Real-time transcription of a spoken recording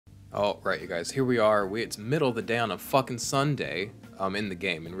All right, you guys, here we are. It's middle of the day on a fucking Sunday. In the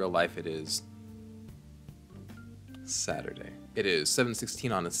game. In real life, it is Saturday. It is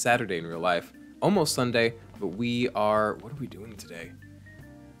 7:16 on a Saturday in real life. Almost Sunday, but we are... What are we doing today?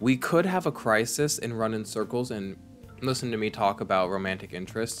 We could have a crisis and run in circles and listen to me talk about romantic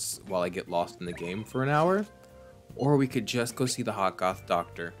interests while I get lost in the game for an hour. Or we could just go see the hot goth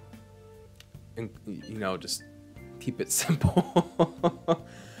doctor. And, you know, just keep it simple.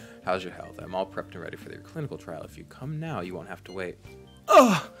 How's your health? I'm all prepped and ready for your clinical trial. If you come now, you won't have to wait.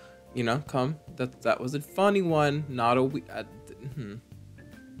 Ugh! You know, come. That was a funny one. Not a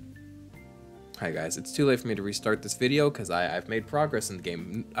Hi guys, it's too late for me to restart this video because I've made progress in the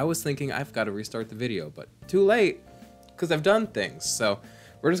game. I was thinking I've got to restart the video, but too late because I've done things. So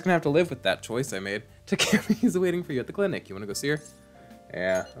we're just gonna have to live with that choice I made. Takemi's waiting for you at the clinic. You wanna go see her?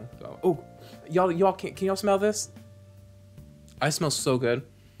 Yeah. Oh, y'all can y'all smell this? I smell so good.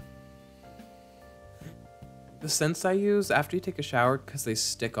 The scents I use after you take a shower, because they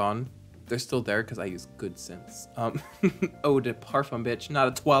stick on, they're still there because I use good scents. Eau de parfum, bitch, not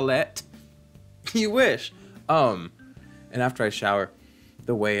a toilette. You wish. And after I shower,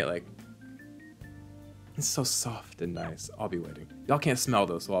 the way it it's so soft and nice. I'll be waiting. Y'all can't smell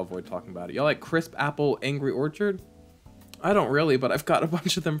though, so I'll avoid talking about it. Y'all like crisp apple angry orchard? I don't really, but I've got a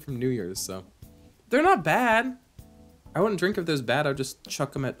bunch of them from New Year's, so. They're not bad. I wouldn't drink if there's bad, I'd just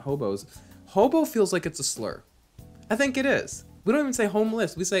chuck them at hobos. Hobo feels like it's a slur. I think it is. We don't even say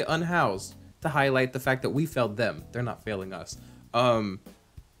homeless, we say unhoused to highlight the fact that we failed them. They're not failing us. I'm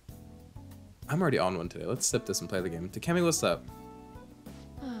already on one today. Let's sip this and play the game. Takemi, what's up?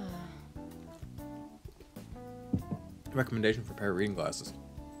 Recommendation for a pair of reading glasses.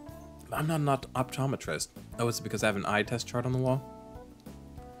 I'm not an optometrist. Oh, it's because I have an eye test chart on the wall?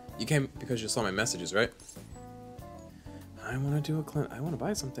 You came because you saw my messages, right? I want to do I want to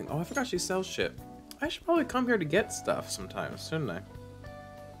buy something. Oh, I forgot she sells shit. I should probably come here to get stuff sometimes, shouldn't I?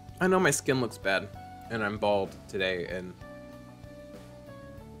 I know my skin looks bad, and I'm bald today, and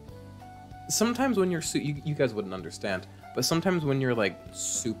sometimes when you're you guys wouldn't understand, but sometimes when you're like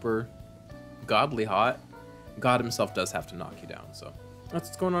super godly hot, God himself does have to knock you down. So that's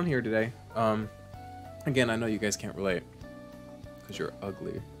what's going on here today. Again, I know you guys can't relate because you're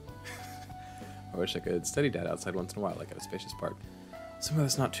ugly. I wish I could study dad outside once in a while, like at a spacious park. Somewhere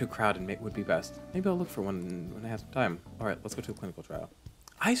that's not too crowded would be best. Maybe I'll look for one when I have some time. Alright, let's go to a clinical trial.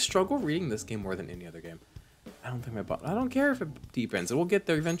 I struggle reading this game more than any other game. I don't think I don't care if it deepens. It will get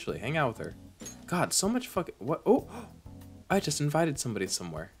there eventually. Hang out with her. God, so much fucking... What? Oh! I just invited somebody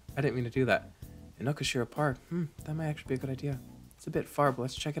somewhere. I didn't mean to do that. In Okashira Park. That might actually be a good idea. It's a bit far, but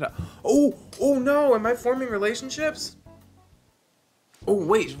let's check it out. Oh! Oh no! Am I forming relationships? Oh,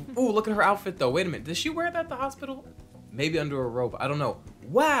 wait. Oh, look at her outfit, though. Wait a minute. Does she wear that at the hospital? Maybe under a robe. I don't know.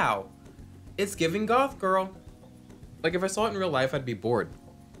 Wow! It's giving goth girl. Like, if I saw it in real life, I'd be bored.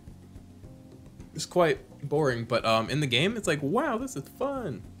 It's quite boring, but in the game, it's like, wow, this is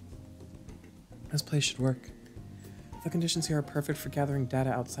fun. This place should work. The conditions here are perfect for gathering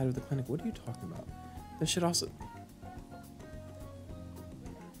data outside of the clinic. What are you talking about? This should also...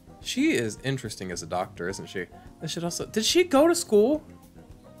 She is interesting as a doctor, isn't she? This should also... Did she go to school?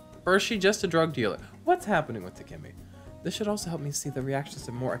 Or is she just a drug dealer? What's happening with Takemi? This should also help me see the reactions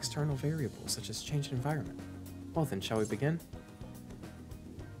to more external variables, such as change in environment. Well then, shall we begin?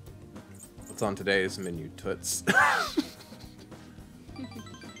 What's on today's menu, toots?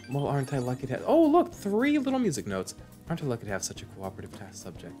 Well, aren't I lucky to have... Oh, look! 3 little music notes. Aren't I lucky to have such a cooperative task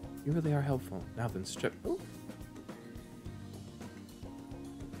subject? You really are helpful. Now then, strip... Ooh.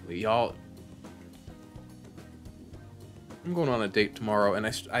 Y'all... I'm going on a date tomorrow, and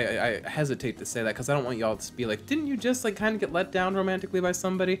I hesitate to say that because I don't want y'all to be like, didn't you just like kind of get let down romantically by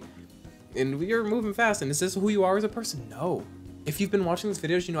somebody? And you're moving fast, and is this who you are as a person? No. If you've been watching these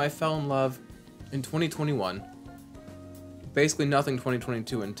videos, you know I fell in love in 2021. Basically nothing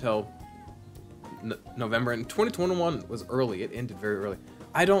 2022 until November, and 2021 was early. It ended very early.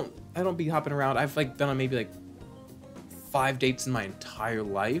 I don't be hopping around. I've like been on maybe like 5 dates in my entire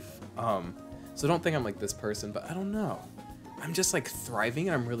life. So don't think I'm like this person, but I don't know. I'm just like thriving,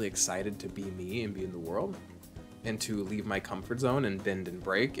 and I'm really excited to be me and be in the world and to leave my comfort zone and bend and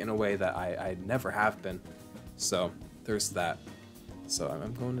break in a way that I never have been. So there's that. So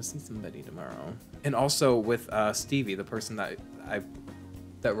I'm going to see somebody tomorrow. And also with Stevie, the person that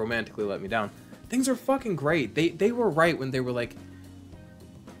romantically let me down. Things are fucking great. They were right when they were like,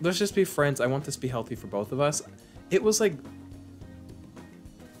 let's just be friends. I want this to be healthy for both of us. It was like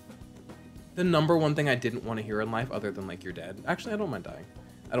the #1 thing I didn't want to hear in life, other than like you're dead. Actually, I don't mind dying.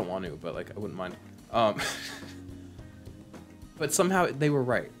 I don't want to, but like I wouldn't mind. But somehow they were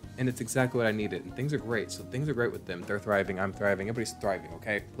right, and it's exactly what I needed. And things are great. So things are great with them. They're thriving. I'm thriving. Everybody's thriving.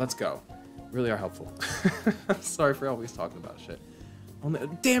 Okay, let's go. Really are helpful. Sorry for always talking about shit.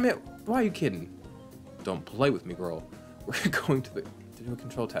 Damn it! Why are you kidding? Don't play with me, girl. We're going to do a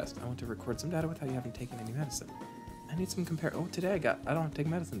control test. I want to record some data without you having taken any medicine. I need some Oh, today I don't have to take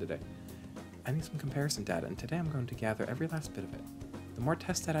medicine today. I need some comparison data, and today I'm going to gather every last bit of it. The more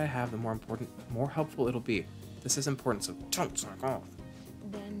tests that I have, the more helpful it'll be. This is important, so don't suck off.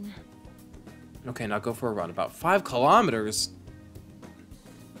 Then... Okay, now go for a run. About 5 kilometers?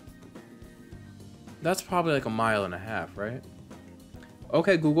 That's probably like 1.5 miles, right?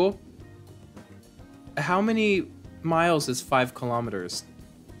 Okay, Google. How many miles is 5 kilometers?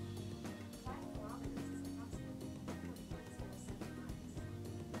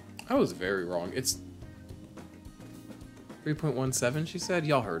 I was very wrong. It's 3.17, she said.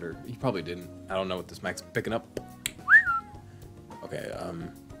 Y'all heard her. You probably didn't. I don't know what this mic's picking up. Okay,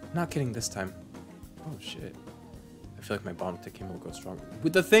 not kidding this time. Oh, shit. I feel like my bottom tick will go stronger.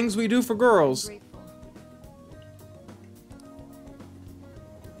 With the things we do for girls.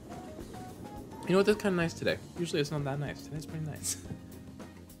 You know what? That's kind of nice today. Usually it's not that nice. Today's pretty nice.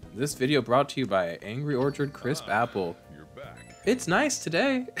 This video brought to you by Angry Orchard Crisp Apple. You're back. It's nice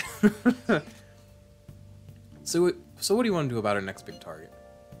today. So what do you want to do about our next big target?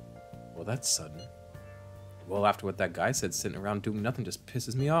 Well, that's sudden. Well, after what that guy said, sitting around doing nothing just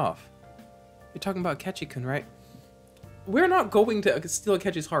pisses me off. You're talking about Ketchy-kun, right? We're not going to steal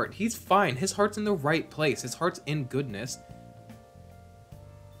Ketchy's heart. He's fine. His heart's in the right place. His heart's in goodness.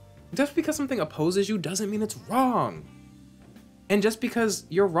 Just because something opposes you doesn't mean it's wrong. And just because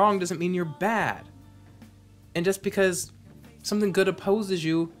you're wrong doesn't mean you're bad. And just because something good opposes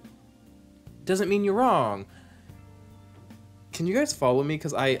you doesn't mean you're wrong. Can you guys follow me?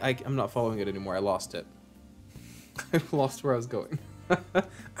 Because I'm not following it anymore. I lost it. I lost where I was going.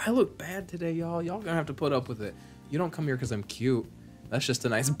 I look bad today, y'all. Y'all gonna have to put up with it. You don't come here because I'm cute. That's just a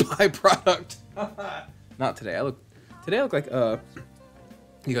nice byproduct. Not today. Today I look like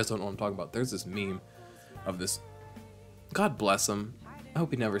you guys don't know what I'm talking about. There's this meme of this. God bless him. I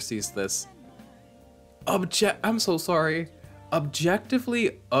hope he never sees this. I'm so sorry.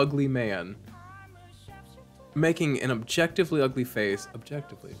 Objectively ugly man making an objectively ugly face.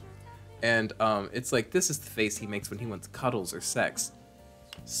 Objectively. And it's like, this is the face he makes when he wants cuddles or sex.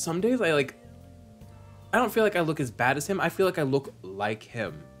 Some days I don't feel like I look as bad as him. I feel like I look like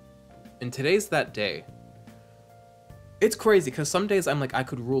him. And today's that day. It's crazy because some days I'm like, I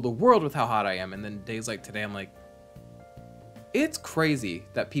could rule the world with how hot I am. And then days like today, I'm like, it's crazy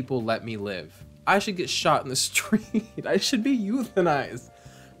that people let me live. I should get shot in the street. I should be euthanized.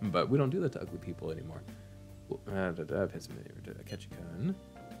 But we don't do that to ugly people anymore. Ketchy-kun.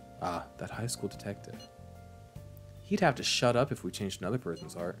 Ah, that high school detective. He'd have to shut up if we changed another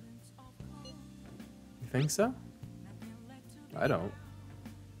person's heart. You think so? I don't.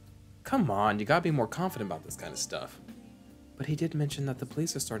 Come on, you gotta be more confident about this kind of stuff. But he did mention that the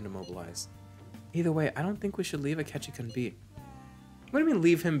police are starting to mobilize. Either way, I don't think we should leave a Ketchy-kun be. What do you mean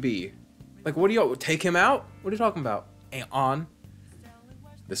leave him be? Like, what do you take him out? What are you talking about? On.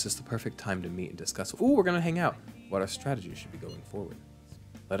 This is the perfect time to meet and discuss. Ooh, we're gonna hang out. What our strategy should be going forward.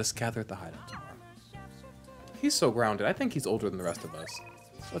 Let us gather at the hideout tomorrow. He's so grounded. I think he's older than the rest of us.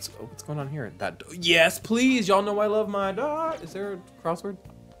 What's going on here? Yes, please. Y'all know I love my dart. Is there a crossword?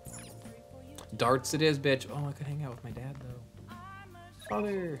 Darts it is, bitch. Oh, I could hang out with my dad though.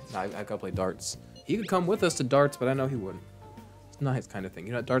 Father. No, I gotta play darts. He could come with us to darts, but I know he wouldn't. It's not his kind of thing.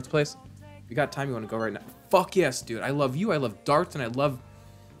 You know what darts place? If you got time, you want to go right now? Fuck yes, dude. I love you. I love darts, and I love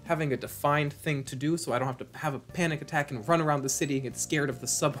having a defined thing to do, so I don't have to have a panic attack and run around the city and get scared of the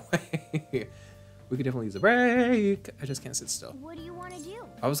subway. We could definitely use a break. I just can't sit still. What do you want to do?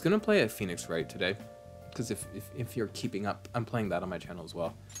 I was gonna play at Phoenix Wright today, because if you're keeping up, I'm playing that on my channel as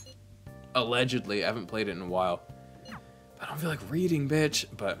well. Allegedly, I haven't played it in a while. I don't feel like reading, bitch.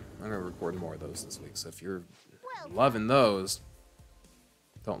 But I'm gonna record more of those this week. So if you're loving those,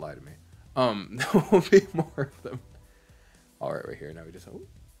 don't lie to me. There will be more of them. All right, right here. Now we just. Oh.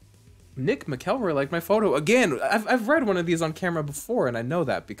 Nick McElroy liked my photo again. I've read one of these on camera before, and I know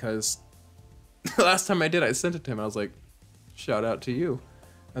that because the last time I did, I sent it to him. And I was like, "Shout out to you."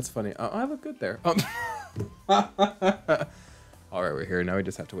 That's funny. I look good there. All right, we're here. Now we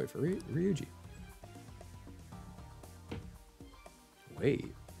just have to wait for Ryuji.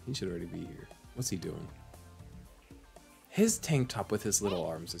 Wait, he should already be here. What's he doing? His tank top with his little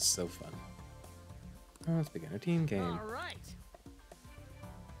arms is so fun. Oh, let's begin a team game. All right.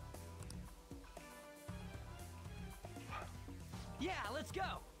 Yeah, let's go.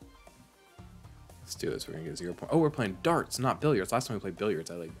 Let's do this. We're gonna get 0 point. Oh, we're playing darts, not billiards. Last time we played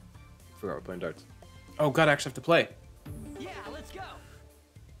billiards, I like Forgot we're playing darts. Oh god, I actually have to play. Yeah, let's go.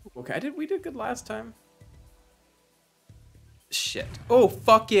 Okay, we did good last time. Shit. Oh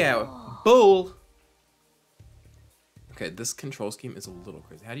fuck yeah. Bull. Okay, this control scheme is a little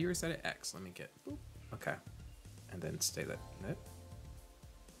crazy. How do you reset it? X. Let me get. Boop. Okay. And then stay that.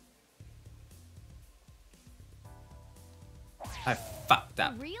 I fucked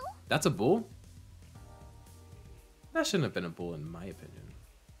up. Real? That's a bull? That shouldn't have been a bull in my opinion.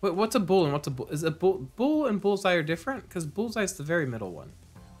 Wait, what's a bull and what's a bull? Is a bull and bullseye are different? Because bullseye is the very middle one.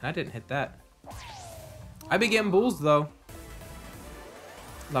 And I didn't hit that. I be getting bulls though.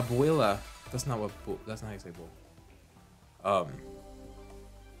 La abuela. That's not what bull. That's not how you say bull.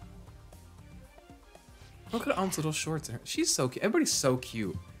 Look at Aunt's little shorts. She's so cute. Everybody's so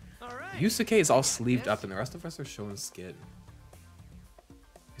cute. All right. Yusuke is all sleeved up, and the rest of us are showing skin.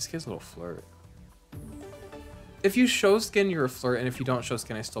 Yusuke's a little flirt. If you show skin, you're a flirt, and if you don't show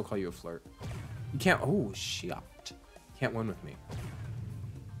skin, I still call you a flirt. You can't. Oh shit! Can't win with me.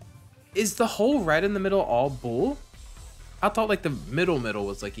 Is the whole red in the middle all bull? I thought like the middle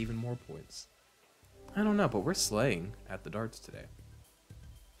was like even more points. I don't know, but we're slaying at the darts today.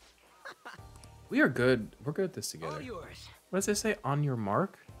 We are good. We're good at this together. All yours. What does it say? On your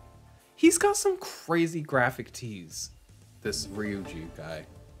mark? He's got some crazy graphic tees. This Ryuji guy.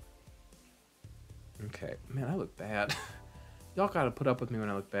 Okay. Man, I look bad. Y'all gotta put up with me when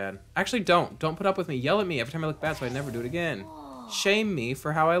I look bad. Actually, don't. Don't put up with me. Yell at me every time I look bad so I never do it again. Shame me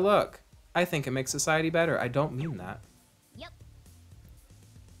for how I look. I think it makes society better. I don't mean that. Yep.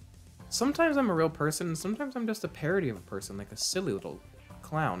 Sometimes I'm a real person, and sometimes I'm just a parody of a person, like a silly little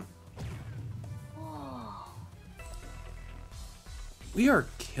clown. We are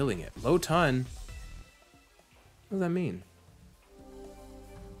killing it. Low ton. What does that mean?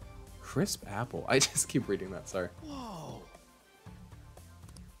 Crisp apple. I just keep reading that, sorry. Whoa.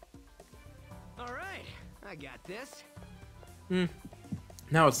 All right, I got this.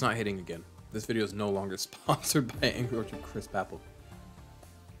 Now it's not hitting again. This video is no longer sponsored by Angry Orchard Crisp Apple.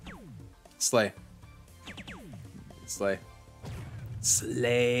 Slay. Slay.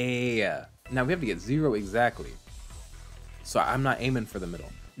 Slay. Now we have to get 0 exactly. So I'm not aiming for the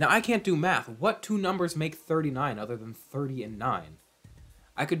middle. Now I can't do math. What two numbers make 39 other than 30 and 9?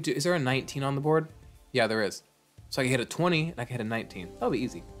 I could do, is there a 19 on the board? Yeah, there is. So I can hit a 20 and I can hit a 19. That'll be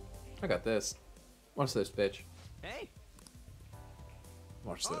easy. I got this. Watch this, bitch. Hey.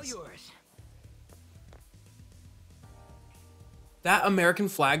 Watch All this. yours. That American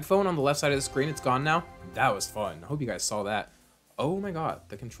flag phone on the left side of the screen, it's gone now. That was fun. I hope you guys saw that. Oh my god,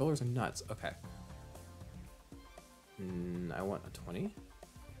 the controllers are nuts. Okay. I want a 20,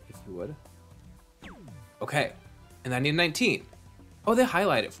 if you would. Okay, and I need a 19. Oh, they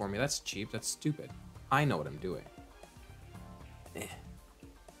highlight it for me. That's cheap. That's stupid. I know what I'm doing.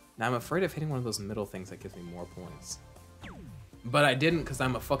 Now I'm afraid of hitting one of those middle things that gives me more points. But I didn't because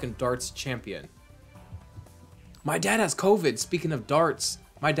I'm a fucking darts champion. My dad has COVID. Speaking of darts,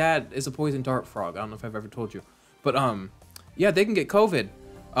 my dad is a poison dart frog. I don't know if I've ever told you. But yeah, they can get COVID.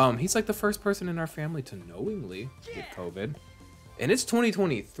 He's like the first person in our family to knowingly get COVID. And it's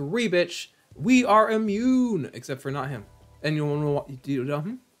 2023, bitch. We are immune, except for not him. And you wanna know why, do you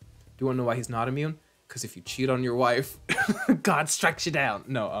want to know why he's not immune? Because if you cheat on your wife, God strikes you down.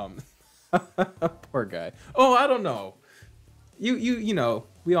 No, poor guy. Oh, I don't know. You know,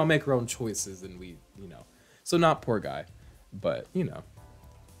 we all make our own choices, and we, you know. So not poor guy, but you know.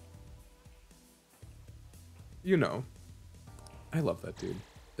 You know. I love that dude.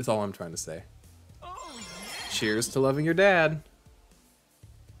 Is all I'm trying to say. Oh, yeah. Cheers to loving your dad.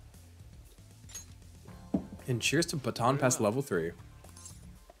 And cheers to baton past level 3.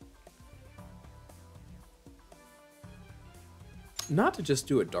 Not to just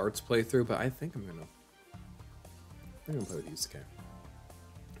do a darts playthrough, but I think I'm gonna play with Yusuke.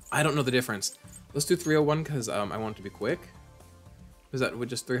 I don't know the difference. Let's do 301 because I want it to be quick. Is that with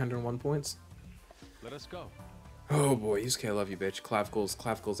just 301 points? Let us go. Oh boy, Yusuke, I love you, bitch.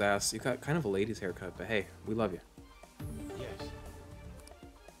 Clavicles ass. You got kind of a lady's haircut, but hey, we love you. Yes.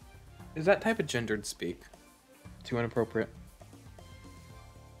 Is that type of gendered speak too inappropriate?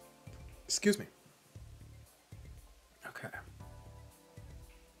 Excuse me. Okay.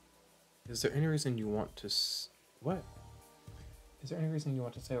 Is there any reason you want to what? Is there any reason you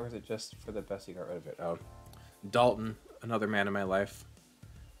want to say, or is it just for the best you got rid of it? Oh, Dalton, another man in my life,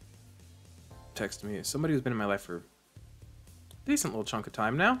 texted me. Somebody who's been in my life for a decent little chunk of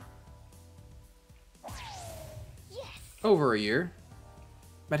time now. Yes. Over a year.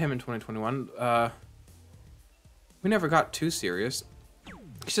 Met him in 2021. We never got too serious.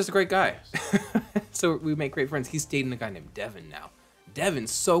 He's just a great guy. So we make great friends. He's dating a guy named Devin now.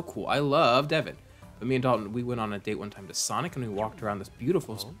 Devin's so cool. I love Devin. But me and Dalton, we went on a date one time to Sonic, and we walked around this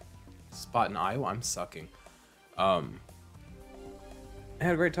beautiful spot in Iowa. I'm sucking. I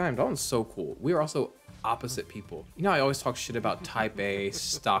had a great time. Dalton's so cool. We were also opposite people. You know, I always talk shit about type A,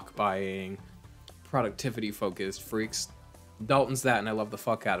 stock buying, productivity focused freaks. Dalton's that, and I love the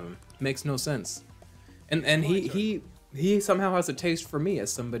fuck out of him. Makes no sense. And he somehow has a taste for me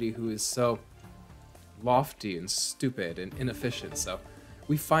as somebody who is so lofty and stupid and inefficient. So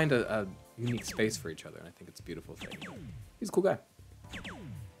we find a unique space for each other, and I think it's a beautiful thing. He's a cool guy.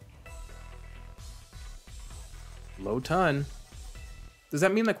 Low ton. Does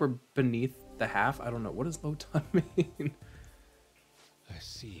that mean like we're beneath the half? I don't know. What does low ton mean? I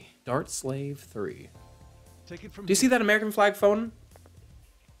see. Dart Slave 3. Take it from Do you see that American flag phone?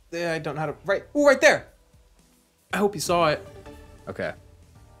 Yeah, I don't know how to... Right. Ooh, right there. I hope you saw it. Okay.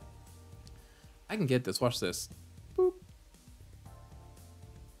 I can get this. Watch this. Boop.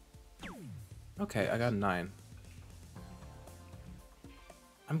 Okay, I got a 9.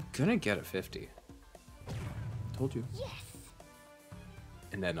 I'm gonna get a 50. Told you. Yes.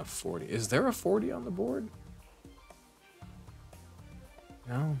 And then a 40. Is there a 40 on the board?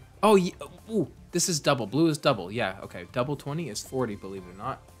 No. Oh, yeah. Ooh, this is double. Blue is double. Yeah, okay. Double 20 is 40, believe it or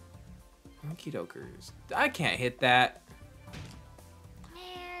not. Okie dokers. I can't hit that.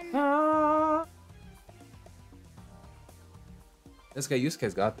 Man. Ah. This guy,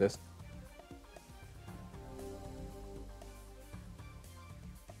 Yusuke's got this.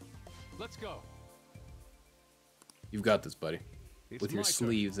 Let's go. You've got this, buddy. It's With your my turn.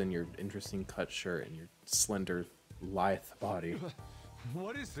 sleeves and your interesting cut shirt and your slender, lithe body.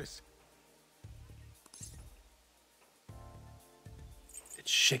 What is this? It's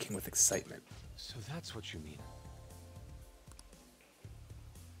shaking with excitement. So that's what you mean.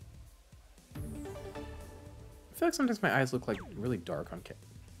 I feel like sometimes my eyes look like really dark on camera.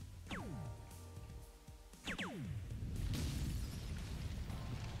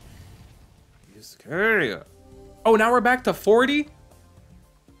 Yusuke. Oh, now we're back to 40?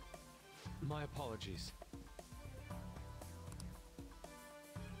 My apologies.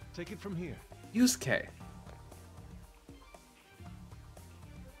 Take it from here. Yusuke.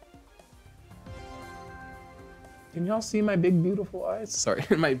 Can y'all see my big, beautiful eyes? Sorry,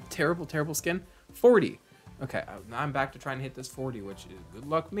 my terrible, terrible skin. 40. Okay, now I'm back to trying to hit this 40, which is good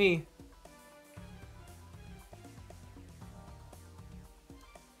luck me.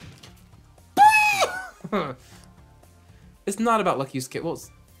 It's not about luck, Yusuke. Well,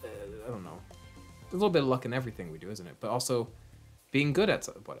 I don't know. There's a little bit of luck in everything we do, isn't it? But also being good at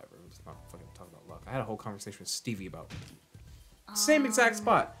whatever. Let's not fucking talk about luck. I had a whole conversation with Stevie about same exact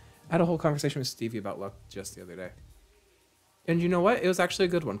spot. I had a whole conversation with Stevie about luck just the other day. And you know what? It was actually a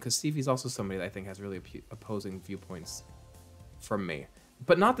good one, because Stevie's also somebody that I think has really opposing viewpoints from me.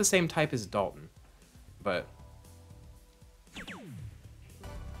 But not the same type as Dalton. But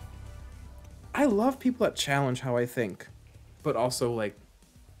I love people that challenge how I think. But also, like,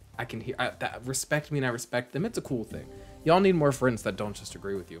 I can hear that respect me and I respect them. It's a cool thing. Y'all need more friends that don't just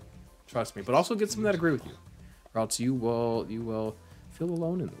agree with you. Trust me. But also get some that agree with you. Or else you will feel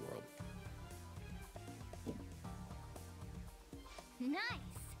alone in the world. Nice.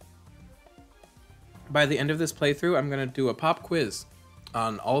 By the end of this playthrough, I'm going to do a pop quiz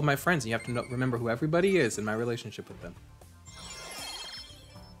on all of my friends. And you have to remember who everybody is in my relationship with them.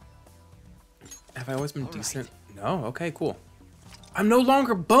 Have I always been decent? Right. No? Okay, cool. I'm no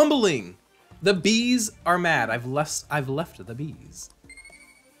longer bumbling. The bees are mad. I've left the bees.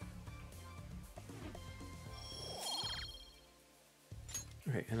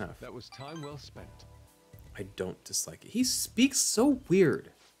 Alright, enough. That was time well spent. I don't dislike it. He speaks so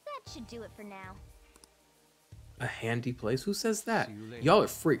weird. That should do it for now. A handy place? Who says that? See you later. Y'all are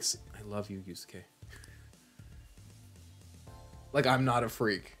freaks. I love you, Yusuke. Like, I'm not a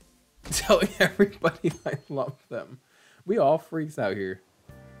freak. Telling everybody I love them. We all freaks out here.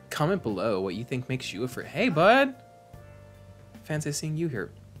 Comment below what you think makes you a freak. Hey, bud! Fancy seeing you here.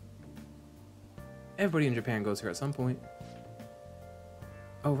 Everybody in Japan goes here at some point.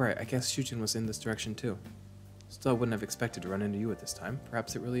 Oh, right. I guess Shujin was in this direction, too. Still wouldn't have expected to run into you at this time.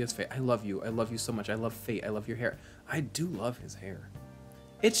 Perhaps it really is fate. I love you. I love you so much. I love fate. I love your hair. I do love his hair.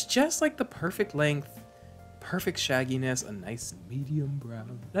 It's just like the perfect length, perfect shagginess, a nice medium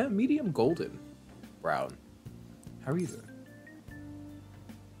brown. Medium golden brown. How are you doing?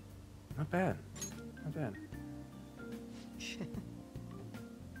 Not bad. Not bad.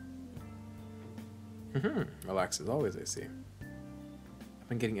 Relax as always, I see.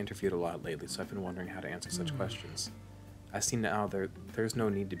 I've been getting interviewed a lot lately, so I've been wondering how to answer such questions. I see now there's no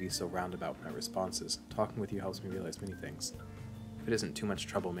need to be so roundabout in my responses. Talking with you helps me realize many things. If it isn't too much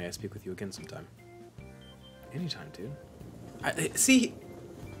trouble, may I speak with you again sometime? Anytime, dude. I see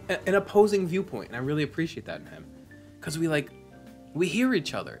an opposing viewpoint, and I really appreciate that in him. Because we hear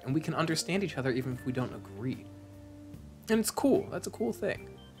each other, and we can understand each other even if we don't agree. And it's cool. That's a cool thing.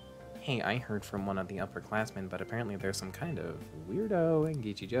 Hey, I heard from one of the upperclassmen, but apparently there's some kind of weirdo in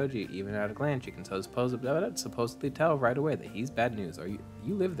Geechee Joji. Even at a glance, you can supposedly tell right away that he's bad news.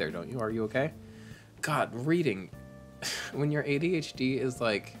 You live there, don't you? Are you okay? God, reading when your ADHD is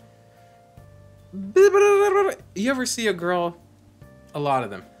like... You ever see a girl, a lot of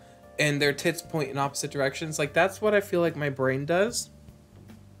them, and their tits point in opposite directions? Like, that's what I feel like my brain does.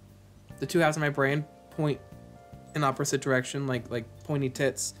 The two halves of my brain point in opposite direction, like pointy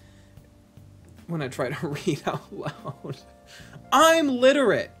tits, when I try to read out loud. I'm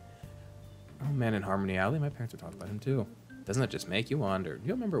literate! Oh man, in Harmony Alley, my parents were talking about him too. Doesn't that just make you wonder?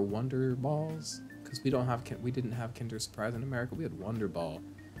 You remember Wonder Balls? Because we didn't have Kinder Surprise in America. We had Wonder Ball.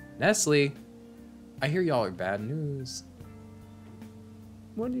 Nestle, I hear y'all are bad news.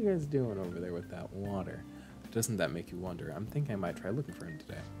 What are you guys doing over there with that water? Doesn't that make you wonder? I'm thinking I might try looking for him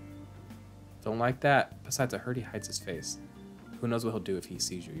today. Don't like that. Besides, I heard he hides his face. Who knows what he'll do if he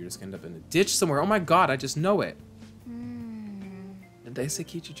sees you? You're just gonna end up in a ditch somewhere. Oh my god, I just know it. Did they say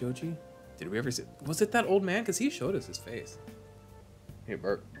Geechee Joji? Did we ever see... Was it that old man? Because he showed us his face. Hey,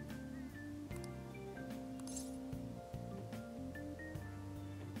 Bert.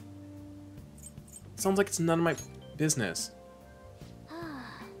 Sounds like it's none of my business.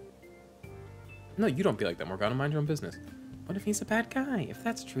 No, you don't be like that, Morgana. Mind your own business. What if he's a bad guy? If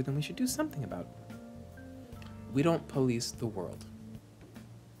that's true, then we should do something about it. We don't police the world.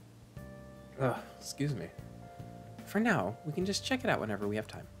 Ugh, excuse me. For now, we can just check it out whenever we have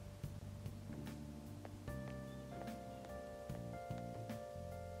time.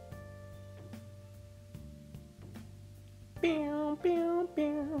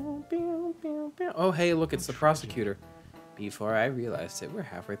 Oh, hey, look, it's the prosecutor. Before I realized it, we're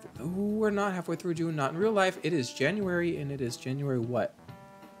halfway through. Ooh, we're not halfway through June. Not in real life. It is January, and it is January what?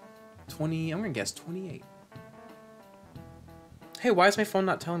 20, I'm gonna guess 28. Hey, why is my phone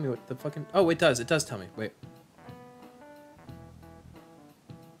not telling me what the fucking... Oh, it does tell me. Wait.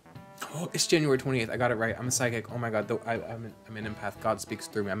 Oh, it's January 28th. I got it right. I'm a psychic. Oh my god, I'm an empath. God speaks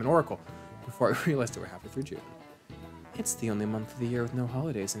through me. I'm an oracle. Before I realized that we're halfway through June. It's the only month of the year with no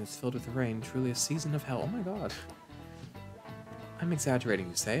holidays, and it's filled with rain. Truly a season of hell. Oh my god. I'm exaggerating,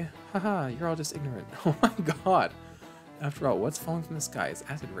 you say? Haha, you're all just ignorant. Oh my god. After all, what's falling from the sky is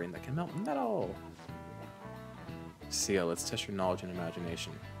acid rain that can melt metal. Sia, let's test your knowledge and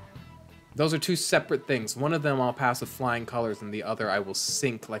imagination. Those are two separate things. One of them I'll pass with flying colors, and the other I will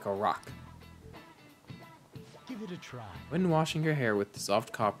sink like a rock. Give it a try. When washing your hair with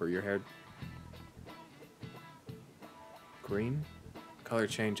dissolved copper, your hair... Green? Color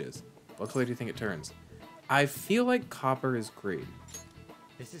changes. What color do you think it turns? I feel like copper is green.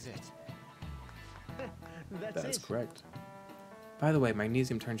 This is it. That's correct. By the way,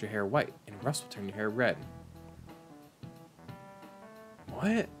 magnesium turns your hair white, and rust will turn your hair red.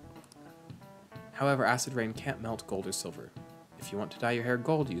 What? However, acid rain can't melt gold or silver. If you want to dye your hair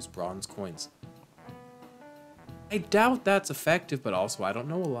gold, use bronze coins. I doubt that's effective, but also I don't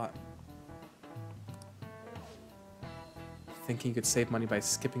know a lot. Thinking you could save money by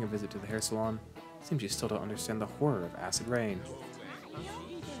skipping a visit to the hair salon? Seems you still don't understand the horror of acid rain.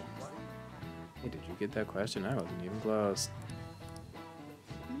 Hey, did you get that question? I wasn't even close.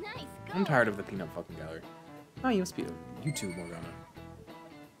 Nice. I'm tired of the peanut fucking gallery. Oh, you must be a YouTube Morgana.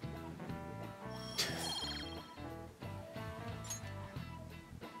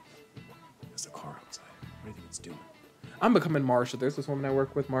 There's a car outside. What do you think it's doing? I'm becoming Marsha. There's this woman I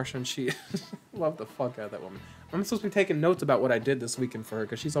work with, Marsha, and she love the fuck out of that woman. I'm supposed to be taking notes about what I did this weekend for her,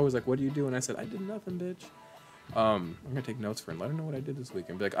 because she's always like, what do you do? And I said, I did nothing, bitch. I'm gonna take notes for her and let her know what I did this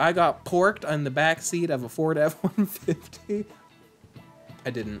weekend. Be like, I got porked on the back seat of a Ford F-150. I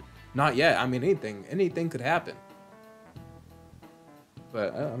didn't. Not yet. I mean, anything could happen.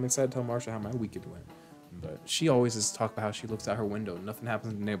 But I'm excited to tell Marsha how my weekend went. But she always is talk about how she looks out her window and nothing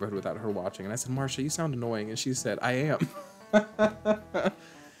happens in the neighborhood without her watching. And I said, Marsha, you sound annoying. And she said, I am.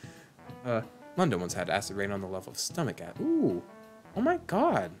 London once had acid rain on the level of stomach at. Ooh. Oh my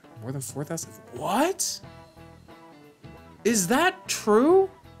god. More than 4,000. What? Is that true?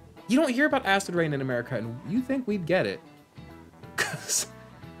 You don't hear about acid rain in America, and you think we'd get it. Cause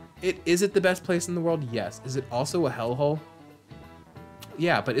is it the best place in the world? Yes. Is it also a hellhole?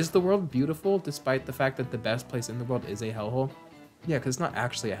 Yeah, but is the world beautiful despite the fact that the best place in the world is a hellhole? Yeah, because it's not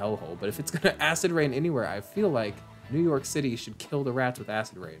actually a hellhole, but if it's gonna acid rain anywhere, I feel like New York City should kill the rats with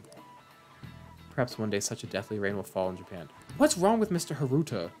acid rain. Perhaps one day such a deathly rain will fall in Japan. What's wrong with Mr.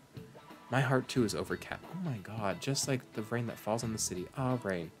 Haruta? My heart too is overcast. Oh my god, just like the rain that falls on the city. Ah,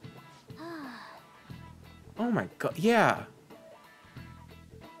 rain. Oh my god, yeah.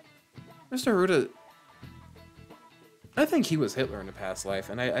 Mr. Haruta, I think he was Hitler in a past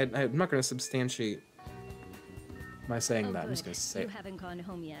life, and I'm not going to substantiate my saying that. I'm just going to say You it. haven't gone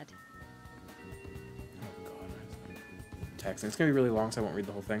home yet. Oh god. Texting. It's going to be really long, so I won't read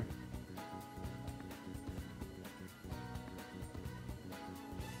the whole thing.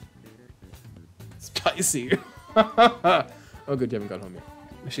 Spicy. Oh good, you haven't gone home yet.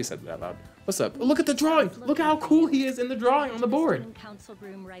 She said that out loud. What's up? Oh, look at the drawing! Look how cool he is in the drawing on the board! Council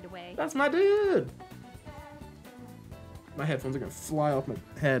room right away. That's my dude! My headphones are gonna fly off my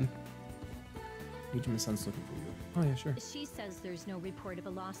head. My son's looking for you. Oh yeah, sure. She says there's no report of a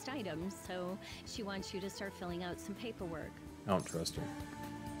lost item, so she wants you to start filling out some paperwork. I don't trust her.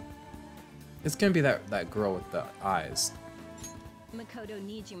 It's gonna be that girl with the eyes. Makoto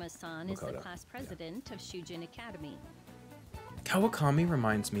Nijima-san is the Makoto, class president of Shujin Academy. Kawakami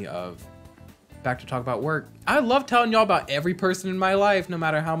reminds me of... Back to talk about work. I love telling y'all about every person in my life, no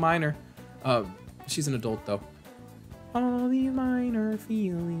matter how minor. She's an adult, though. All these minor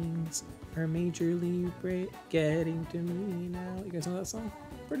feelings are majorly getting to me now. You guys know that song?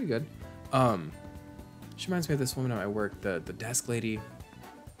 Pretty good. She reminds me of this woman at my work, the desk lady.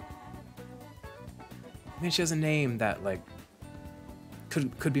 Man, she has a name that, like,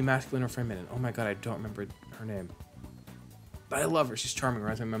 could be masculine or feminine. Oh my god, I don't remember her name. But I love her. She's charming.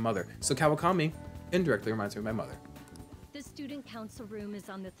 Reminds me of my mother. So Kawakami indirectly reminds me of my mother. The student council room is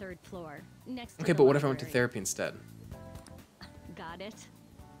on the 3rd floor, next to Okay, the but what if I went to library. therapy instead? Got it?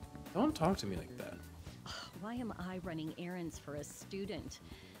 Don't talk to me like that. Why am I running errands for a student?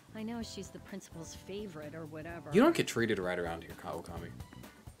 I know she's the principal's favorite or whatever. You don't get treated right around here, Kawakami.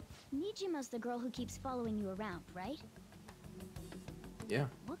 Nijima's the girl who keeps following you around, right? Yeah.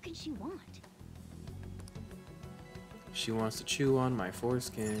 What can she want? She wants to chew on my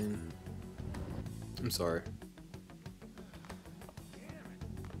foreskin. I'm sorry.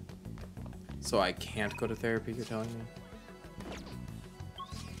 So I can't go to therapy, you're telling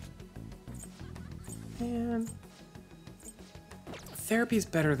me? Man. Therapy's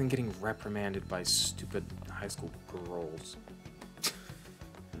better than getting reprimanded by stupid high school girls.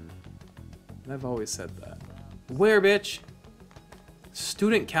 I've always said that. Where, bitch?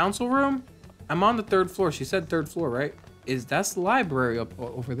 Student council room? I'm on the 3rd floor. She said 3rd floor, right? That's the library up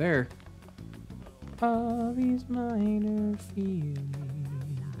over there. All these minor feelings.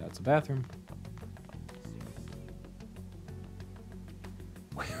 That's a bathroom.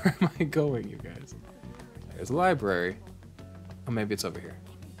 Where am I going, you guys? There's a library. Oh, maybe it's over here.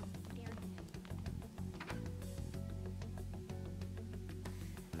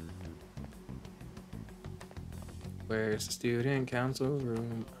 Where's the student council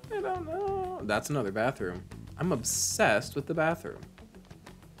room? I don't know. That's another bathroom. I'm obsessed with the bathroom.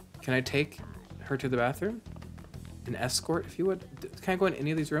 Can I take her to the bathroom? An escort, if you would? Can I go in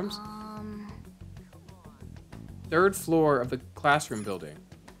any of these rooms? 3rd floor of the classroom building.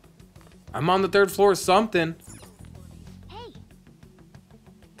 I'm on the 3rd floor of something. Hey,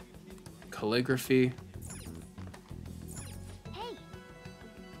 Calligraphy. hey,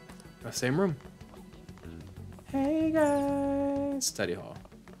 Same room. Hey guys. Study hall.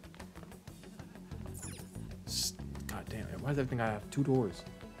 God damn it. Why does everything gotta have 2 doors?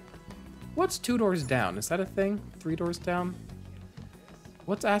 What's 2 doors down? Is that a thing? 3 doors down?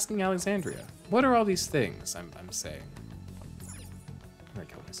 What's asking Alexandria? What are all these things I'm saying? I'm gonna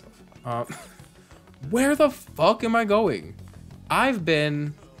kill myself. Where the fuck am I going? I've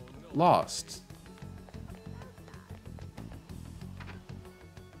been lost.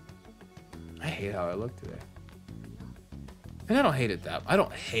 I hate how I look today. And I don't hate it that. I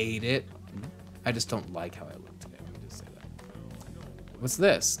don't hate it. I just don't like how I look today. Let me just say that. What's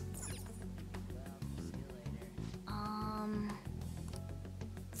this?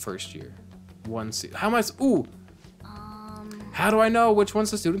 First year. 1C. How am I? Ooh. How do I know which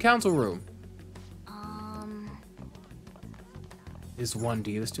one's the student council room? Is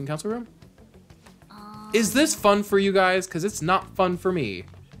 1D the student council room? Is this fun for you guys? Because it's not fun for me.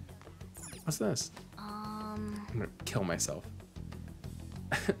 What's this? I'm gonna kill myself.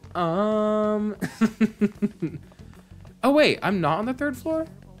 Oh wait, I'm not on the 3rd floor?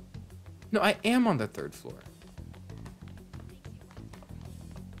 No, I am on the 3rd floor.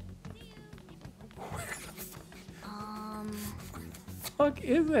 Where the fuck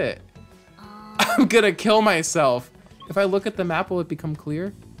is it? I'm gonna kill myself. If I look at the map, will it become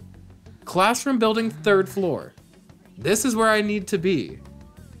clear? Classroom building 3rd floor. This is where I need to be.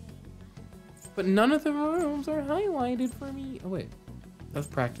 But none of the rooms are highlighted for me. Oh wait, that's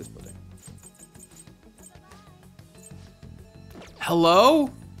practice building. Hello?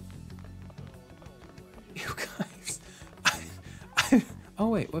 You guys. Oh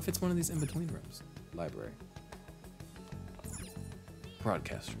wait, what if it's one of these in-between rooms? Library.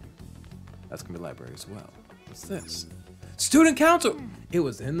 Broadcast room. That's gonna be library as well. What's this? Student council! It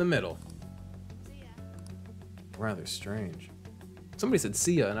was in the middle. Rather strange. Somebody said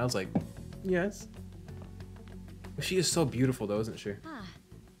Sia, and I was like, yes. She is so beautiful though, isn't she? Ah,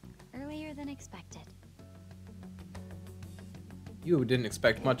 earlier than expected. You didn't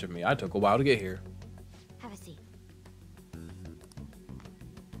expect much of me. I took a while to get here. Have a seat.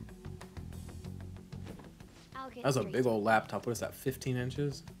 I'll get That's a straight big to old laptop. What is that, 15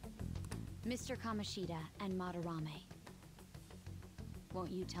 inches? Mr. Kamoshida and Madarame.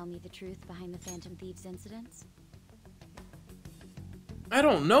 Won't you tell me the truth behind the Phantom Thieves incidents? I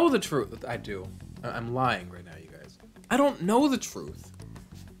don't know the truth. I do. I'm lying right now, you guys. I don't know the truth.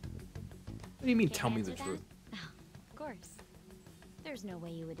 What do you mean, Can't tell me answer the that? truth? Of course. There's no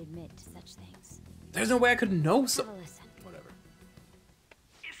way you would admit to such things. There's no way I could know Have so. a listen. Whatever.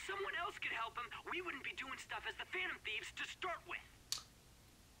 If someone else could help him, we wouldn't be doing stuff as the Phantom Thieves to start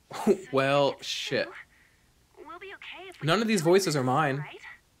with. Well, shit. We'll be okay if we None of these voices are mine. right?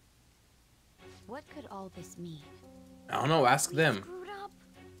 What could all this mean? I don't know. Ask them. Screwed up.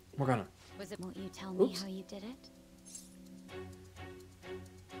 We're gonna. Was it? Won't you tell me Oops. how you did it?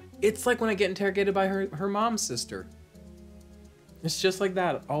 It's like when I get interrogated by her mom's sister. It's just like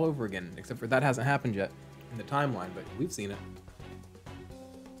that all over again, except for that hasn't happened yet in the timeline, but we've seen it.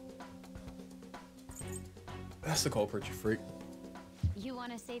 That's the culprit, you freak. You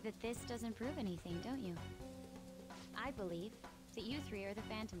want to say that this doesn't prove anything, don't you? I believe that you three are the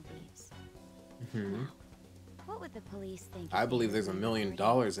Phantom Thieves. Now, what would the police think? I if believe they there's $1 knew million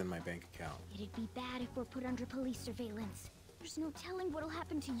everything? in my bank account. It'd be bad if we're put under police surveillance. There's no telling what'll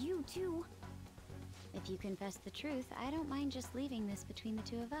happen to you, too. If you confess the truth, I don't mind just leaving this between the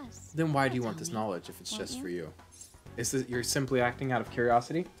two of us. Then why do you Tell want this me, knowledge if it's won't just you? for you? Is this you're simply acting out of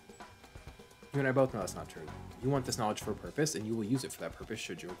curiosity? You and I both know that's not true. You want this knowledge for a purpose, and you will use it for that purpose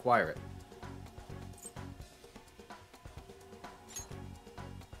should you acquire it.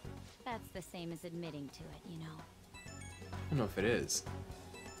 That's the same as admitting to it, you know. I don't know if it is.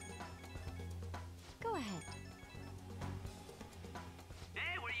 Go ahead.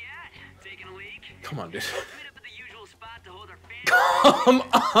 Hey, where you at? Taking a leak? Come on, dude. Let's meet up at the usual spot to hold our Come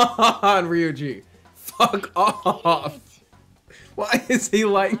on, Ryuji. Fuck off. Why is he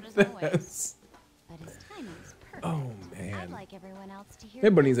like Not as always. this? But his timing is perfect. Oh, I'd man. like everyone else to hear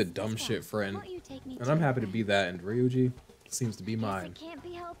Everybody needs a this dumb as shit well. friend. Won't you take me And to I'm your happy to be friend? that, and Ryuji seems to be Guess mine. it can't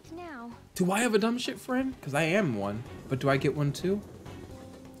be helped now. Do I have a dumb shit friend? Because I am one. But do I get one too?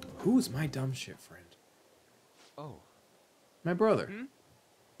 Who's my dumb shit friend? Oh, My brother.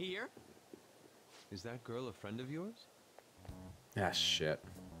 Here? is that girl a friend of yours? Ah, shit.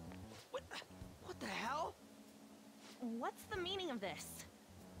 What the hell? What's the meaning of this?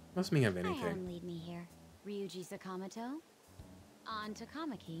 Must mean of Hi, anything. lead me here. Ryuji Sakamoto. On to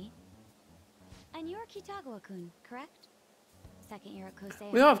Kamaki. And you're Kitagawa-kun, correct? Second year at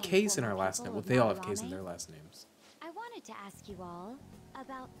Kosei. We all have High K's in former our last name. pupil Well, of they all have K's in Madarame. their last names. I wanted to ask you all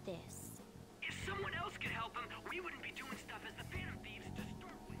about this. If someone else could help him, we wouldn't be doing stuff as the Phantom Thieves to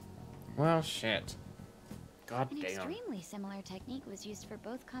start with. Well, shit. God An damn. extremely similar technique was used for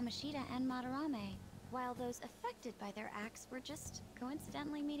both Kamoshida and Madarame, while those affected by their acts were just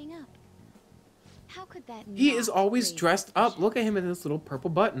coincidentally meeting up. How could that He not is always raise dressed up. suspicion? Look at him in this little purple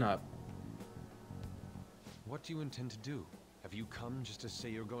button up. What do you intend to do? Have you come just to say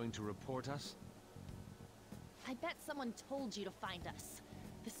you're going to report us? I bet someone told you to find us.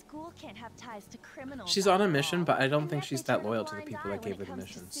 The school can't have ties to criminals. She's on a after mission, all. but I don't And think yet she's they that turn a loyal to the blind people eye that when gave her it the comes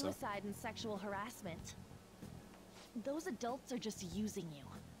mission, to so. suicide and sexual harassment. Those adults are just using you.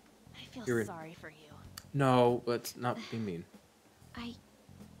 I feel You're in- sorry for you. No, let's not be mean.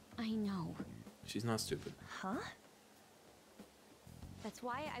 I know. She's not stupid. Huh? That's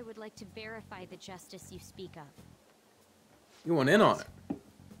why I would like to verify the justice you speak of. You went in on it.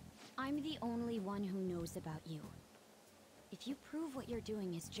 I'm the only one who knows about you. If you prove what you're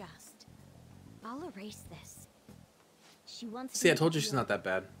doing is just, I'll erase this. She wants See, I me told to you be she's a- not that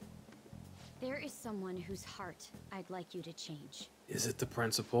bad. There is someone whose heart I'd like you to change. Is it the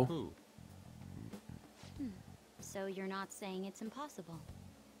principal? Who? So you're not saying it's impossible.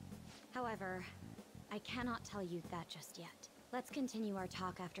 However, I cannot tell you that just yet. Let's continue our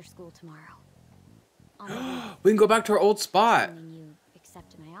talk after school tomorrow. On the way, We can go back to our old spot. assuming you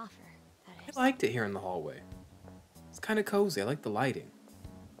accept my offer, that I liked it here in the hallway. It's kind of cozy. I like the lighting.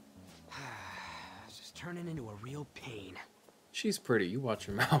 turning into a real pain. She's pretty. You watch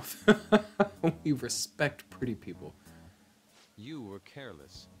your mouth. We respect pretty people. You were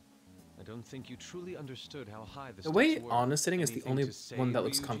careless. I don't think you truly understood how high the The way stakes were. Anna's sitting is the Anything only to say, one that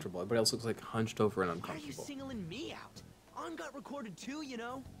looks Ryuji? comfortable. Everybody else looks like hunched over and Why are you uncomfortable. singling me out? On got recorded too, you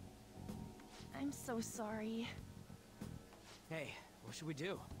know? I'm so sorry. Hey, what should we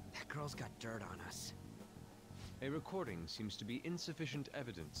do? That girl's got dirt on us. A recording seems to be insufficient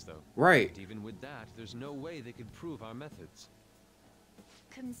evidence, though. Right. And even with that, there's no way they could prove our methods.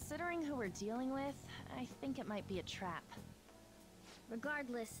 Considering who we're dealing with, I think it might be a trap.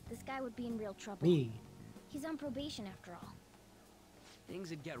 Regardless, this guy would be in real trouble. Me. He's on probation after all.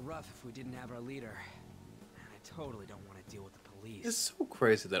 Things would get rough if we didn't have our leader. And I totally don't want to deal with the police. It's so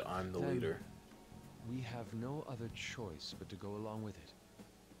crazy that I'm the Then leader. We have no other choice but to go along with it.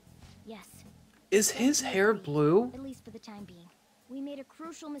 Yes. Is his hair blue? At least for the time being. We made a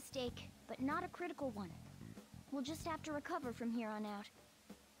crucial mistake, but not a critical one. We'll just have to recover from here on out.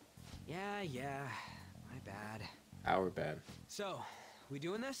 Yeah, my bad. Our bad. So, we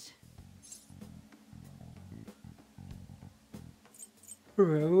doing this?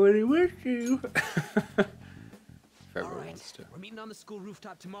 What do you wish you? If everyone Alright, wants to. we're meeting on the school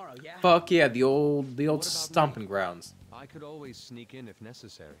rooftop tomorrow, yeah? Fuck yeah, the old What about stomping me? grounds. I could always sneak in if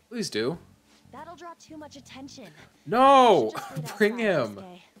necessary. Please do. That'll draw too much attention. No! We should just wait Bring outside him. and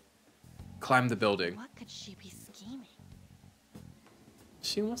stay. Climb the building. What could she be scheming?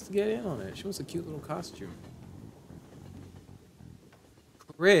 She wants to get in on it. She wants a cute little costume.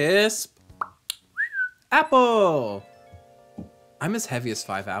 Crisp. Apple! I'm as heavy as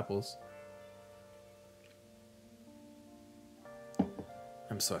 5 apples.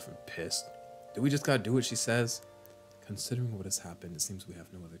 I'm so effing pissed. Do we just gotta do what she says? Considering what has happened, it seems we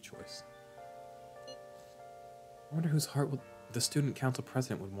have no other choice. I wonder whose heart the student council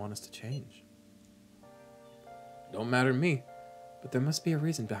president would want us to change. Don't matter to me, but there must be a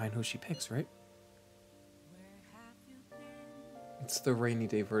reason behind who she picks, right? It's the rainy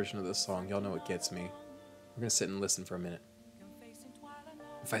day version of this song. Y'all know it gets me. We're gonna sit and listen for a minute.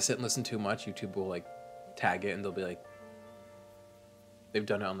 If I sit and listen too much, YouTube will like tag it and they'll be like, they've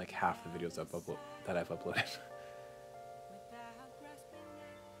done it on like half the videos that I've uploaded.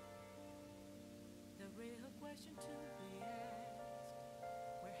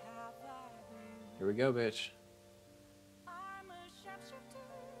 Here we go, bitch.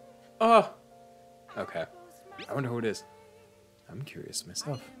 Oh! Okay. I wonder who it is. I'm curious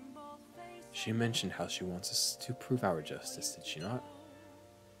myself. She mentioned how she wants us to prove our justice, did she not?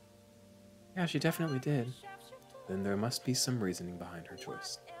 Yeah, she definitely did. Then there must be some reasoning behind her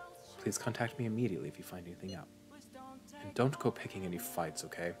choice. Please contact me immediately if you find anything out. And don't go picking any fights,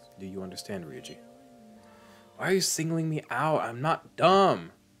 okay? Do you understand, Ryuji? Why are you singling me out? I'm not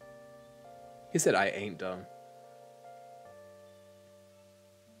dumb. He said I ain't dumb.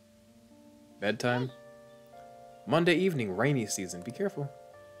 Bedtime? Monday evening, rainy season. Be careful.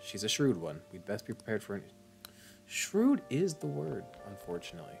 She's a shrewd one. We'd best be prepared for any... Shrewd is the word,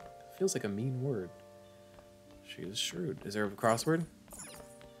 unfortunately. It feels like a mean word. She is shrewd. Is there a crossword?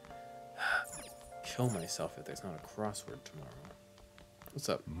 Kill myself if there's not a crossword tomorrow. What's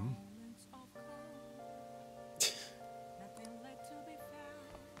up?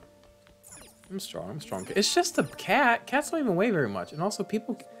 I'm strong. It's just a cat. Cats don't even weigh very much. And also,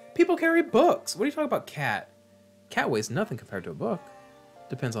 people carry books. What are you talking about, cat? Cat weighs nothing compared to a book.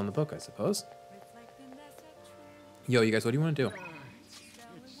 Depends on the book, I suppose. Yo, you guys, what do you want to do?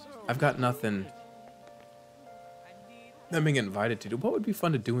 I've got nothing I'm being invited to do. What would be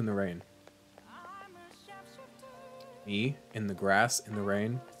fun to do in the rain? Me? In the grass? In the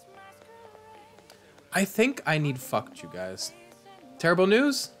rain? I think I need fucked, you guys. Terrible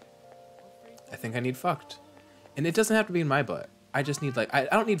news? I think I need fucked. And it doesn't have to be in my butt. I just need, like, I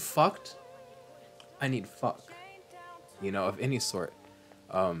don't need fucked. I need fuck. You know, of any sort.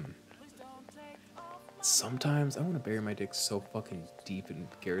 Sometimes I want to bury my dick so fucking deep in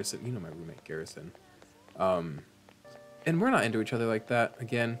Garrison. You know my roommate, Garrison. And we're not into each other like that.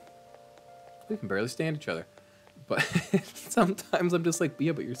 Again, we can barely stand each other. But sometimes I'm just like,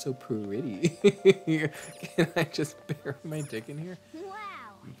 yeah, but you're so pretty. Can I just bury my dick in here? Wow.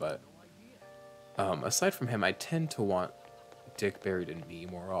 But aside from him, I tend to want dick buried in me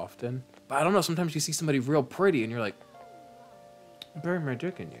more often. But I don't know, sometimes you see somebody real pretty and you're like, I'm burying my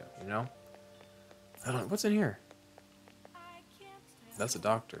dick in you, you know? I don't know, what's in here? That's a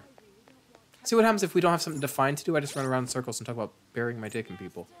doctor. See what happens if we don't have something defined to do? I just run around in circles and talk about burying my dick in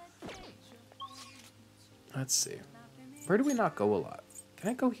people. Let's see. Where do we not go a lot? Can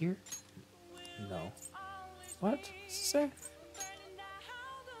I go here? No. What? What's it say?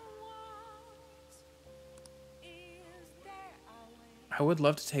 I would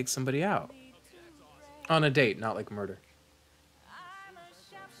love to take somebody out. On a date, not like murder.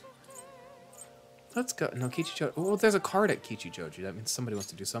 Let's go. No, Kichijoji. Oh, there's a card at Kichijoji. That means somebody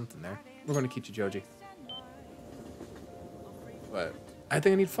wants to do something there. We're going to Kichijoji. But I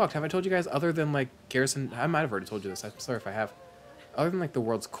think I need fucked. Have I told you guys, other than like Garrison? I might have already told you this. I'm sorry if I have. Other than like the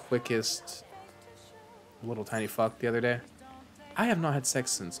world's quickest little tiny fuck the other day, I have not had sex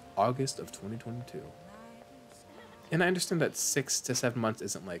since August of 2022. And I understand that 6 to 7 months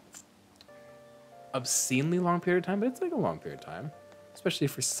isn't like obscenely long period of time, but it's like a long period of time, especially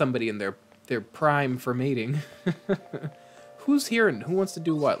for somebody in their prime for mating. Who's here and who wants to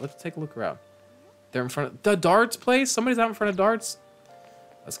do what? Let's take a look around. They're in front of the darts place. Somebody's out in front of darts.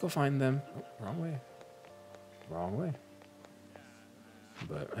 Let's go find them. Oh, wrong way. Wrong way.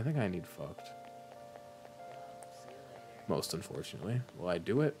 But I think I need fucked. Most unfortunately. Will I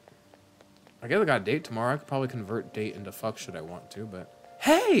do it? I guess I got a date tomorrow. I could probably convert date into fuck should I want to, but...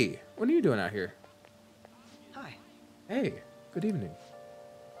 Hey! What are you doing out here? Hi. Hey, good evening.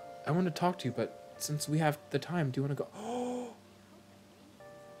 I want to talk to you, but since we have the time, do you want to go? Oh,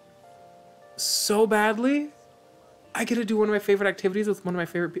 so badly? I get to do one of my favorite activities with one of my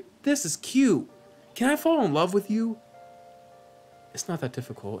favorite people. This is cute. Can I fall in love with you? It's not that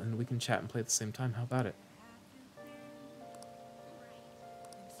difficult, and we can chat and play at the same time. How about it?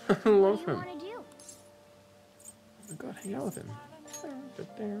 I love him. What do you want to do? God, hang out with him.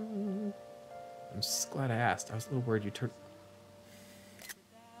 I'm just glad I asked. I was a little worried you turned...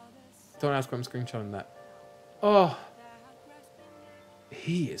 Don't ask why I'm screenshotting that. Oh.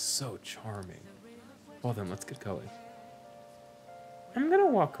 He is so charming. Well then, let's get going. I'm gonna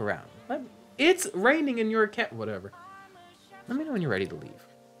walk around. It's raining and you're a cat. Whatever. Let me know when you're ready to leave.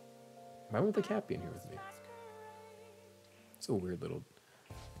 Why won't the cat be in here with me? It's a weird little...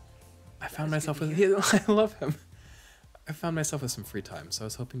 I found myself with... I love him. I found myself with some free time, so I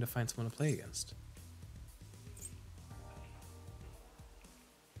was hoping to find someone to play against.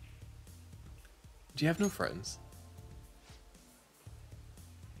 Do you have no friends?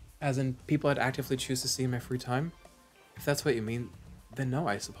 As in, people I'd actively choose to see in my free time? If that's what you mean, then no,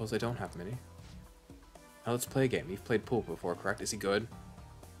 I suppose I don't have many. Now let's play a game. You've played pool before, correct? Is he good?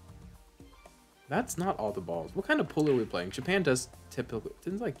 That's not all the balls. What kind of pool are we playing? Japan does typically...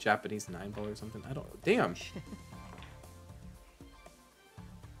 Didn't like Japanese 9-ball or something? I don't... Damn!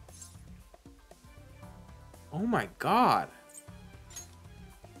 Oh my god!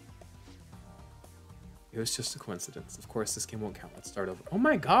 It was just a coincidence. Of course, this game won't count. Let's start over. Oh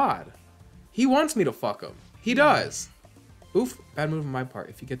my god! He wants me to fuck him. He does! Oof, bad move on my part.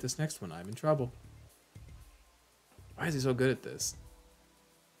 If you get this next one, I'm in trouble. Why is he so good at this?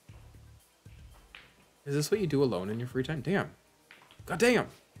 Is this what you do alone in your free time? Damn. God damn!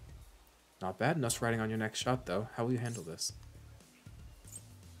 Not bad. Nuss riding on your next shot, though. How will you handle this?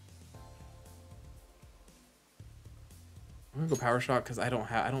 I'm gonna go power shot because I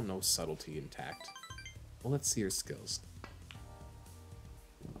don't know subtlety and tact. Well, let's see your skills.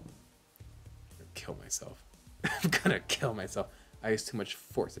 I'm gonna kill myself. I'm gonna kill myself. I used too much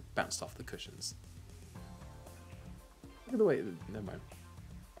force. It bounced off the cushions. Look at the way. Never mind.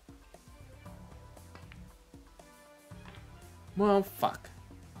 Well, fuck.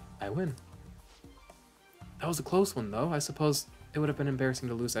 I win. That was a close one, though. I suppose it would have been embarrassing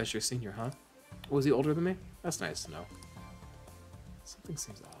to lose as your senior, huh? Was he older than me? That's nice to know. Something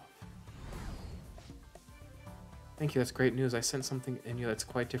seems off. Thank you, that's great news. I sense something in you that's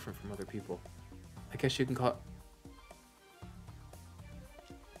quite different from other people. I guess you can call it...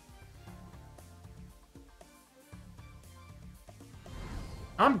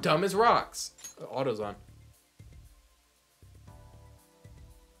 I'm dumb as rocks. The auto's on.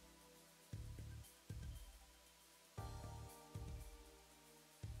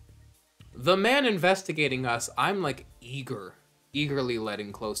 The man investigating us, I'm like eagerly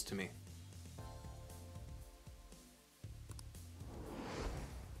letting close to me.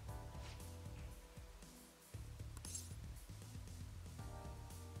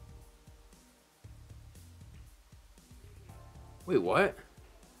 Wait, what?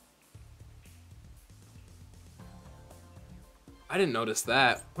 I didn't notice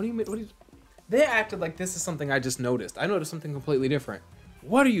that. What do you mean? What do you... They acted like this is something I just noticed. I noticed something completely different.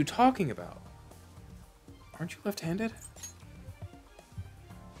 What are you talking about? Aren't you left-handed?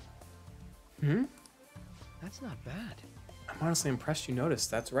 Hmm? That's not bad. I'm honestly impressed you noticed.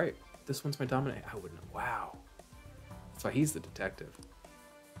 That's right. This one's my dominant. I wouldn't. Wow. That's why he's the detective.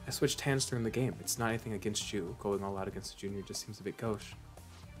 I switched hands during the game. It's not anything against you. Going all out against a junior just seems a bit gauche.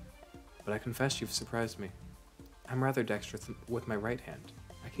 But I confess you've surprised me. I'm rather dexterous with my right hand.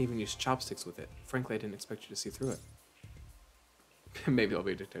 I can even use chopsticks with it. Frankly, I didn't expect you to see through it. Maybe I'll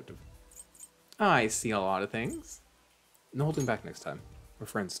be a detective. I see a lot of things. No holding back next time. We're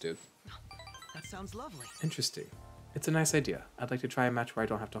friends, dude. That sounds lovely. Interesting. It's a nice idea. I'd like to try a match where I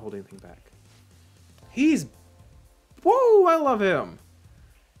don't have to hold anything back. He's... Whoa, I love him.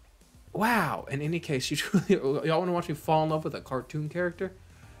 Wow. In any case, you truly... Y'all want to watch me fall in love with a cartoon character?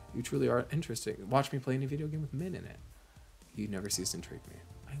 You truly are interesting. Watch me play any video game with men in it. You never cease to intrigue me.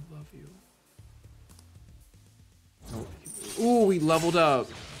 I love you. Oh. Ooh, we leveled up.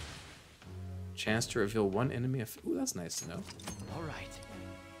 Chance to reveal one enemy. Ooh, that's nice to know. All right.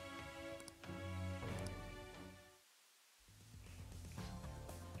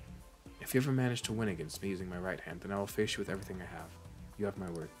 If you ever manage to win against me using my right hand, then I will face you with everything I have. You have my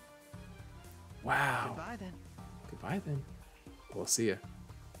word. Wow. Goodbye then. Goodbye then. We'll see ya.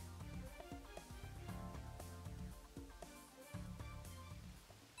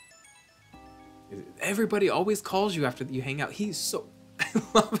 Everybody always calls you after you hang out. He's so... I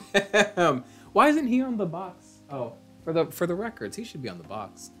love him. Why isn't he on the box? Oh, for the records, he should be on the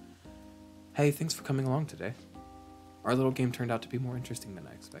box. Hey, thanks for coming along today. Our little game turned out to be more interesting than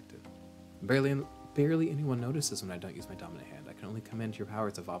I expected. Barely anyone notices when I don't use my dominant hand. I can only commend your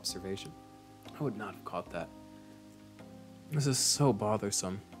powers of observation. I would not have caught that. This is so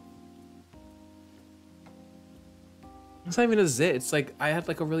bothersome. It's not even a zit. It's like I had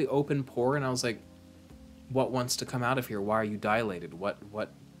like a really open pore, and I was like, "What wants to come out of here? Why are you dilated? What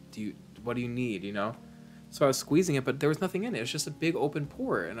do you need? You know?" So I was squeezing it, but there was nothing in it. It was just a big open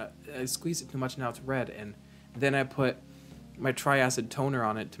pore, and I squeezed it too much. Now it's red, and then I put my triacid toner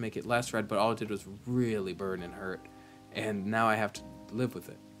on it to make it less red, but all it did was really burn and hurt, and now I have to live with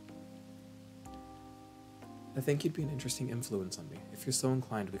it. I think you'd be an interesting influence on me. If you're so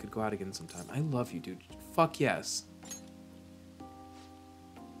inclined, we could go out again sometime. I love you, dude. Fuck yes.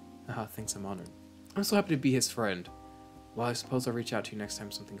 Ah, thanks, I'm honored. I'm so happy to be his friend. Well, I suppose I'll reach out to you next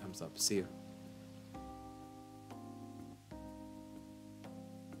time something comes up. See you.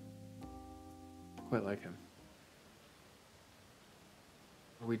 Quite like him.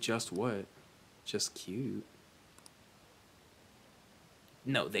 Are we just what? Just cute?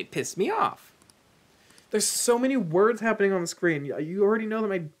 No, they piss me off. There's so many words happening on the screen. You already know that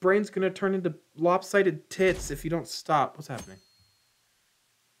my brain's gonna turn into lopsided tits if you don't stop. What's happening?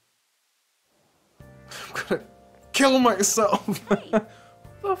 I'm gonna kill myself. Hey.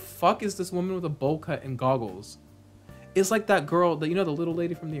 The fuck is this woman with a bowl cut and goggles? It's like that girl, that you know, the little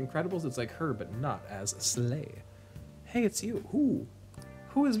lady from The Incredibles? It's like her, but not as Slay. Hey, it's you. Who?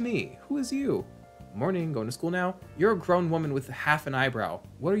 Who is me? Who is you? Morning, going to school now? You're a grown woman with half an eyebrow.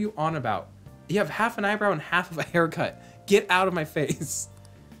 What are you on about? You have half an eyebrow and half of a haircut. Get out of my face.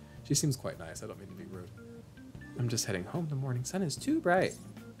 She seems quite nice. I don't mean to be rude. I'm just heading home. The morning sun is too bright.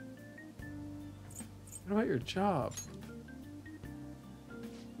 What about your job?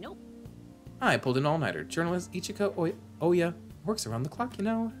 Nope. I pulled an all-nighter. Journalist Ichiko Oya works around the clock, you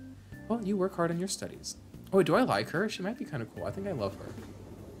know. Well, you work hard on your studies. Oh, do I like her? She might be kind of cool. I think I love her.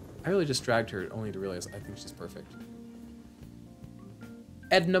 I really just dragged her only to realize I think she's perfect.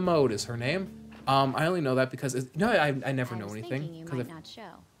 Edna Mode is her name. I only know that because I never know anything because I've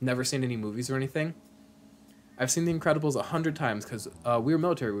never seen any movies or anything. I've seen The Incredibles 100 times because we were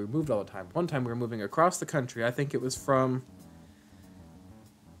military. We moved all the time. One time we were moving across the country. I think it was from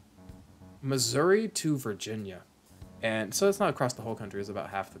Missouri to Virginia, and so it's not across the whole country. It's about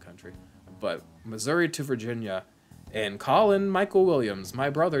half the country, but Missouri to Virginia. And Colin Michael Williams, my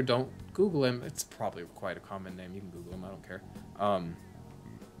brother. Don't Google him. It's probably quite a common name. You can Google him. I don't care.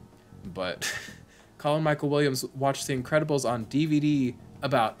 But Colin Michael Williams watched The Incredibles on DVD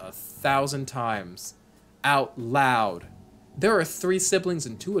about 1,000 times out loud. There are 3 siblings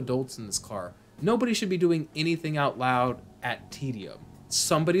and 2 adults in this car. Nobody should be doing anything out loud at tedium.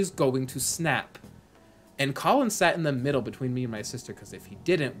 Somebody's going to snap. And Colin sat in the middle between me and my sister because if he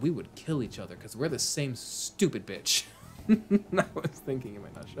didn't, we would kill each other because we're the same stupid bitch. I was thinking it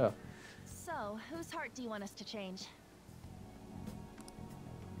might not show. So, whose heart do you want us to change?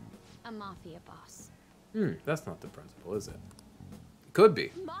 A mafia boss. That's not the principle, is it? Could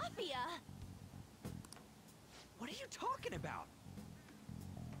be. Mafia? What are you talking about?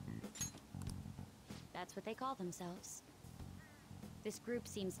 That's what they call themselves. This group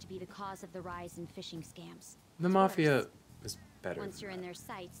seems to be the cause of the rise in phishing scams. The It's mafia worse. is better. Once you're in their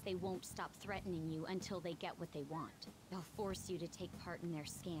sights, they won't stop threatening you until they get what they want. They'll force you to take part in their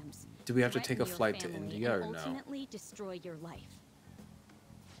scams. Do we have to take a threaten your flight to family, India and or no? ultimately destroy your life.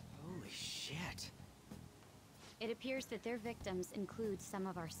 Holy shit. It appears that their victims include some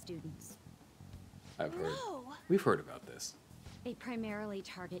of our students. I've heard. No. We've heard about this. They primarily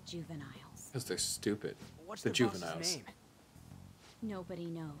target juveniles. Because they're stupid. What's The their boss's juveniles. name? Nobody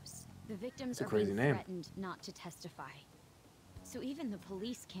knows. The victims It's a are crazy being name. threatened not to testify. So even the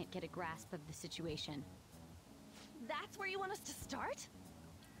police can't get a grasp of the situation. That's where you want us to start?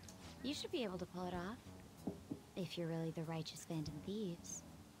 You should be able to pull it off. If you're really the righteous Phantom Thieves.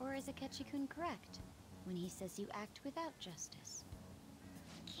 Or is Akechi-kun correct when he says you act without justice?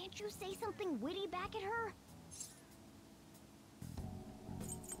 Can't you say something witty back at her?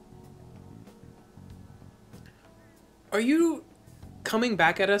 Are you coming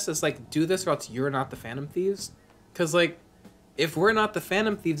back at us as like, do this or else you're not the Phantom Thieves? Because like, if we're not the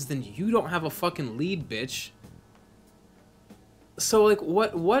Phantom Thieves, then you don't have a fucking lead, bitch. So like,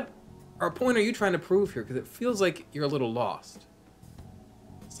 what point are you trying to prove here? Because it feels like you're a little lost.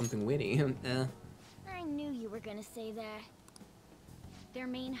 Something witty. I knew you were gonna say that. Their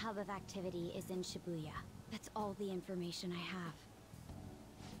main hub of activity is in Shibuya. That's all the information I have.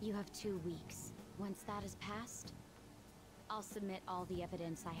 You have 2 weeks. Once that is passed, I'll submit all the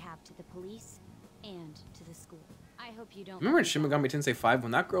evidence I have to the police and to the school. I hope you don't... Remember in Shin Megami Tensei 5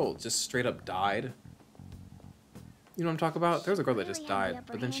 when that girl just straight up died? You know what I'm talking about? There was a girl that just died,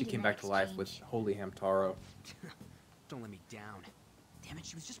 but then she came back to life with Holy Hamtaro. Don't let me down. Damn it,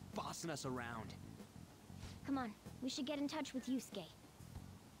 she was just bossing us around. Come on, we should get in touch with Yusuke.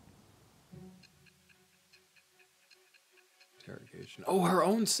 Interrogation. Oh, her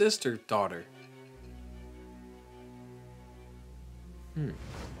own sister, daughter. The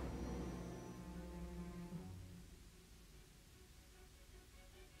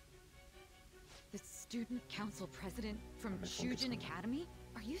student council president from Shujin Academy?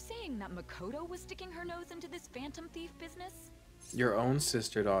 Are you saying that Makoto was sticking her nose into this phantom thief business? Your own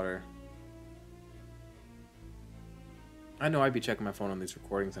sister, daughter. I know I'd be checking my phone on these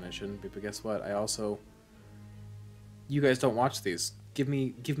recordings and I shouldn't be, but guess what? I also... You guys don't watch these. Give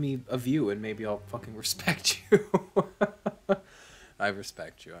me a view and maybe I'll fucking respect you. I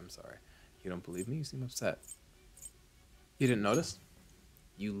respect you, I'm sorry. You don't believe me? You seem upset. You didn't notice?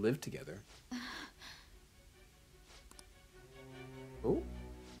 You live together. Oh?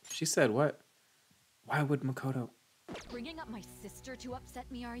 She said what? Why would Makoto... Bringing up my sister to upset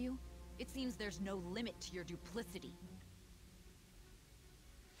me, are you? It seems there's no limit to your duplicity.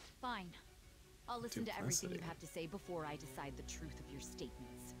 Fine. I'll listen to everything you have to say before I decide the truth of your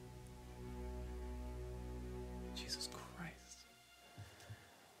statements. Jesus Christ.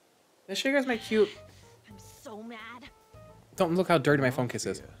 Did she guys make cute... I'm so mad. Don't look how dirty my phone case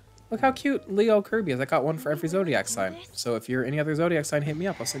is. Look how cute Leo Kirby is. I got one for every zodiac sign. So if you're any other zodiac sign, hit me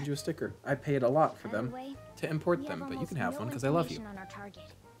up. I'll send you a sticker. I paid a lot for them to import them, but you can have one because I love you. On our target.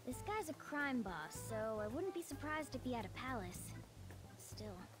 This guy's a crime boss, so I wouldn't be surprised if he had a palace.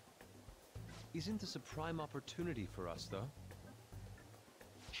 Still. Isn't this a prime opportunity for us, though?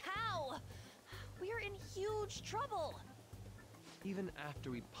 How? We're in huge trouble. Even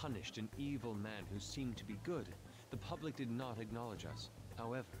after we punished an evil man who seemed to be good, the public did not acknowledge us.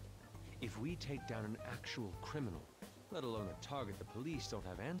 However, if we take down an actual criminal, let alone a target the police don't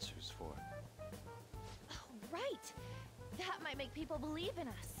have answers for... Right. That might make people believe in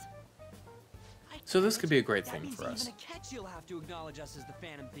us. So this could be a great That thing means for us. even Akechi will have to acknowledge us as the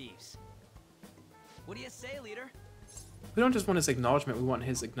Phantom Thieves. What do you say, leader? We don't just want his acknowledgement, we want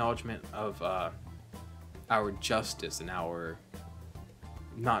his acknowledgement of our justice and our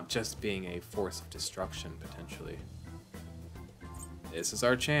not just being a force of destruction, potentially. This is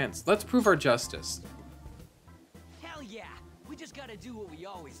our chance. Let's prove our justice. Hell yeah! We just gotta do what we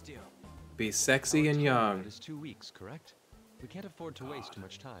always do. Be sexy and young. It is 2 weeks, correct? We can't afford to waste too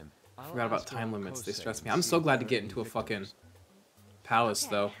much time. I forgot about time limits. They stress me. I'm so glad to get into a fucking palace,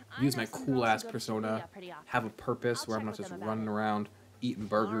 though. Use my cool-ass persona. Have a purpose where I'm not just running around, eating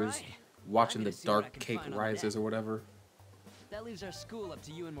burgers, watching the dark cake rises or whatever. That leaves our school up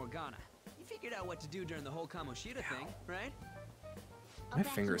to you and Morgana. You figured out what to do during the whole Kamoshida thing, right? My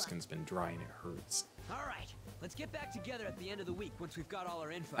finger skin's been dry and it hurts. All right, let's get back together at the end of the week once we've got all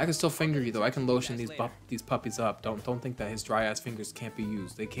our info. I can still finger you though. I can lotion these puppies up. Don't think that his dry ass fingers can't be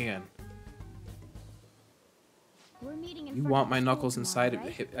used. They can. We're meeting in You front want of my the knuckles school inside tomorrow,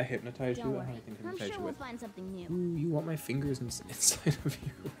 of right? I hypnotize Don't you. worry. I can I'm hypnotize sure you we'll with. find something new. Ooh, you want my fingers inside of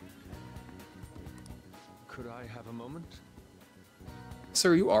you. Could I have a moment?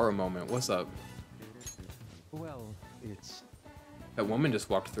 Sir, you are a moment. What's up? Well, it's... That woman just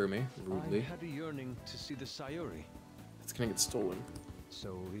walked through me I rudely. had a yearning to see the Sayuri. It's gonna get stolen.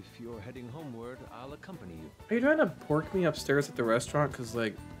 So if you're heading homeward, I'll accompany you. Are you trying to pork me upstairs at the restaurant? Cause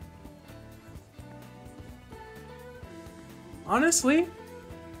like, honestly,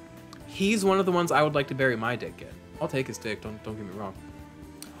 he's one of the ones I would like to bury my dick in. I'll take his dick. Don't get me wrong.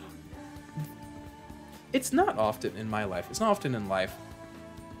 It's not often in my life. It's not often in life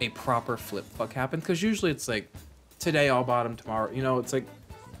a proper flip fuck happens, because usually it's like today I'll bottom, tomorrow. You know, it's like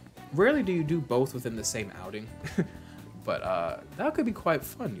rarely do you do both within the same outing. But that could be quite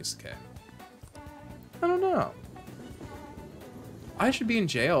fun, Yusuke. I don't know. I should be in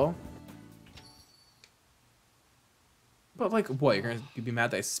jail. But like, what? You're gonna be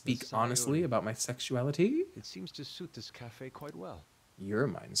mad that I speak honestly about my sexuality? It seems to suit this cafe quite well. Your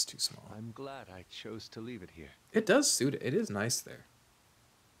mind's too small. I'm glad I chose to leave it here. It does suit it. It is nice there.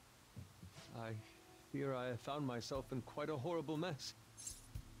 I fear I have found myself in quite a horrible mess.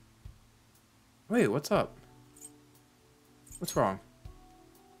 Wait, what's up? What's wrong?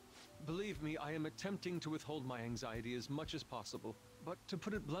 Believe me, I am attempting to withhold my anxiety as much as possible. But to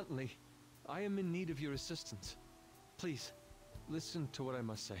put it bluntly, I am in need of your assistance. Please, listen to what I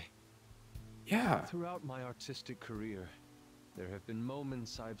must say. Yeah. Throughout my artistic career, there have been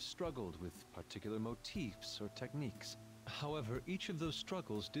moments I've struggled with particular motifs or techniques. However, each of those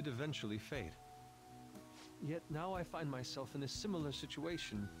struggles did eventually fade. Yet now I find myself in a similar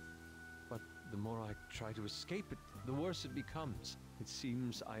situation. But the more I try to escape it, the worse it becomes. It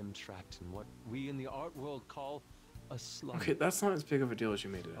seems I am trapped in what we in the art world call a slum. Okay, that's not as big of a deal as you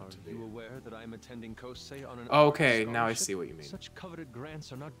made it out to be. Are you aware that I am attending Kosei on an Okay, art now I scholarship? see what you mean. Such coveted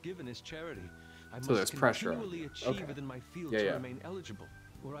grants are not given as charity. I So there's must pressure on continually you. achieve Okay. within my field Yeah, to yeah. remain eligible.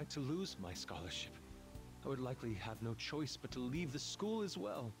 Were I to lose my scholarship, I would likely have no choice but to leave the school as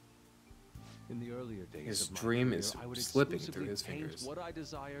well. In the earlier days His of my dream career, is I would slipping through exclusively his paint fingers. what I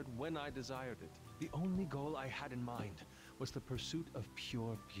desired when I desired it. The only goal I had in mind was the pursuit of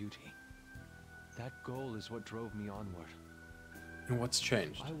pure beauty. That goal is what drove me onward. And what's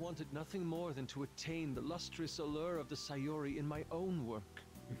changed? I wanted nothing more than to attain the lustrous allure of the Sayuri in my own work.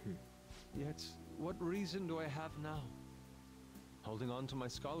 Yet, what reason do I have now? Holding on to my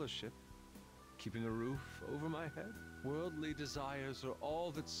scholarship? Keeping a roof over my head? Worldly desires are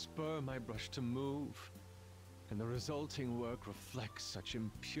all that spur my brush to move. And the resulting work reflects such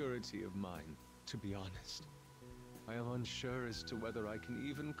impurity of mind. To be honest, I am unsure as to whether I can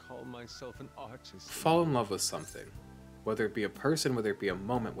even call myself an artist. Fall in love with something. Whether it be a person, whether it be a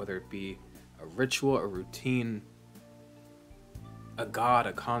moment, whether it be a ritual, a routine, a god,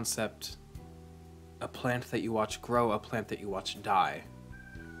 a concept, a plant that you watch grow, a plant that you watch die.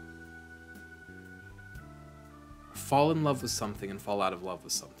 Fall in love with something and fall out of love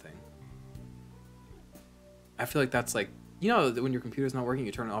with something. I feel like that's like, you know, that when your computer's not working,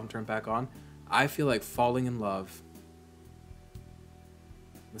 you turn it off and turn it back on. I feel like falling in love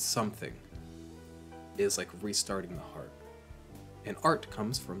with something is like restarting the heart. And art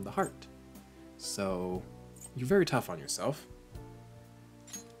comes from the heart. So you're very tough on yourself.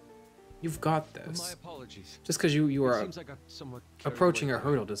 You've got My this. apologies. Just because you It are seems I got somewhat carried approaching away a there,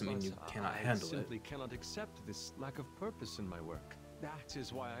 hurdle doesn't mean but you cannot I handle it. simply cannot accept this lack of purpose in my work. That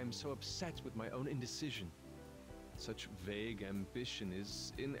is why I am so upset with my own indecision. Such vague ambition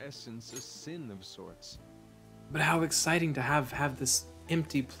is, in essence, a sin of sorts. But how exciting to have this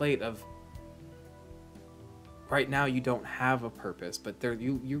empty plate of... Right now you don't have a purpose, but there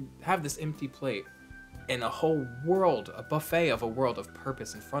you have this empty plate and a whole world, a buffet of a world of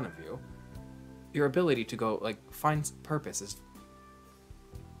purpose in front of you. Your ability to go, like, find purpose is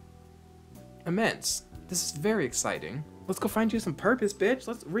immense. This is very exciting. Let's go find you some purpose, bitch.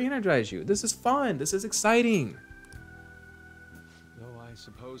 Let's re-energize you. This is fun. This is exciting. Though I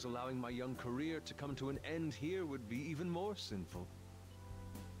suppose allowing my young career to come to an end here would be even more sinful.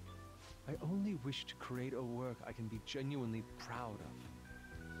 I only wish to create a work I can be genuinely proud of.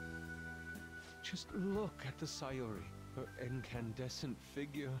 Just look at the Sayuri, her incandescent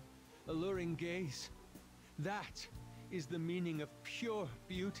figure, alluring gaze. That is the meaning of pure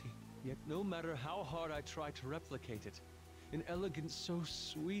beauty. Yet no matter how hard I try to replicate it, an elegance so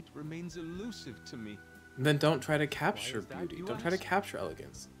sweet remains elusive to me. Then don't try to capture is that, beauty. you Don't try to ask? capture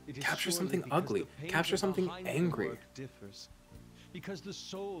elegance. It is Capture surely something because ugly. the painter Capture something behind the angry. work differs. Because the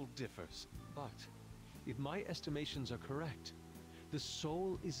soul differs. But if my estimations are correct, the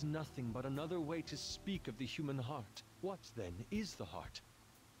soul is nothing but another way to speak of the human heart. What then is the heart?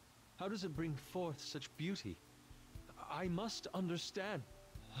 How does it bring forth such beauty? I must understand.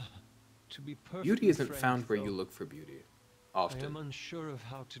 To be perfectly Beauty isn't frank, found where you though, look for beauty. I am Often. unsure of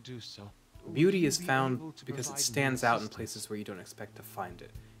how to do so. Would Beauty you is be found able to because it provide me stands out in assistance? places where you don't expect to find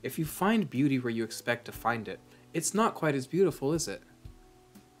it. If you find beauty where you expect to find it, it's not quite as beautiful, is it?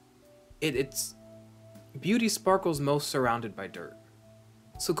 It's... Beauty sparkles most surrounded by dirt.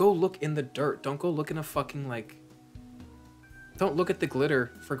 So go look in the dirt. Don't go look in a fucking, like... Don't look at the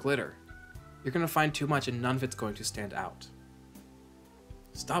glitter for glitter. You're gonna find too much and none of it's going to stand out.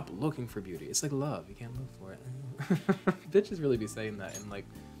 Stop looking for beauty. It's like love. You can't look for it. Bitches really be saying that, and like,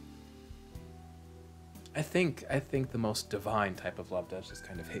 I think the most divine type of love does just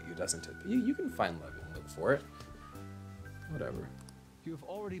kind of hit you, doesn't it? But you can find love and look for it. Whatever. You have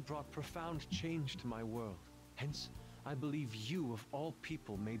already brought profound change to my world. Hence, I believe you, of all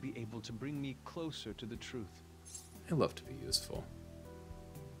people, may be able to bring me closer to the truth. I love to be useful.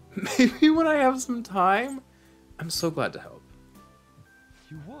 Maybe when I have some time. I'm so glad to help.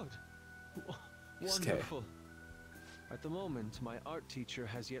 You would? Just kidding. Wonderful. At the moment, my art teacher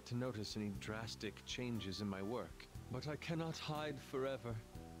has yet to notice any drastic changes in my work. But I cannot hide forever.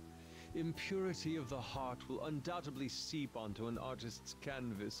 Impurity of the heart will undoubtedly seep onto an artist's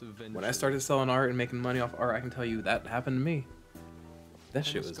canvas eventually. When I started selling art and making money off art, I can tell you that happened to me. That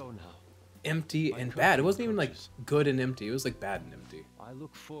shit was empty and bad. It wasn't even like good and empty. It was like bad and empty. I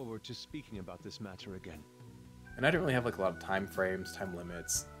look forward to speaking about this matter again. And I didn't really have like a lot of time frames, time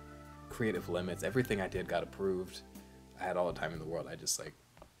limits, creative limits. Everything I did got approved. I had all the time in the world. I just like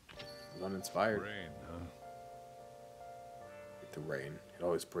was uninspired. Rain, huh? The rain. It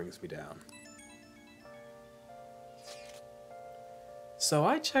always brings me down. So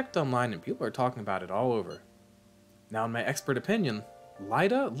I checked online and people are talking about it all over. Now in my expert opinion,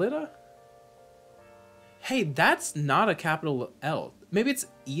 Lida? Hey, that's not a capital L. Maybe it's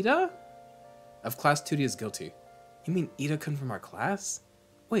Ida? Of class 2D is guilty. You mean Ida-kun from our class?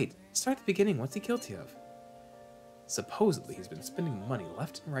 Wait, start at the beginning. What's he guilty of? Supposedly, he's been spending money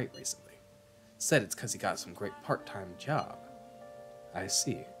left and right recently. Said it's because he got some great part-time job. I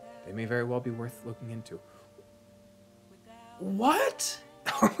see. They may very well be worth looking into. What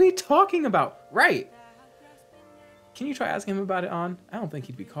are we talking about? Right. Can you try asking him about it on? I don't think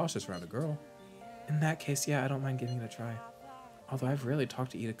he'd be cautious around a girl. In that case, yeah, I don't mind giving it a try. Although I've rarely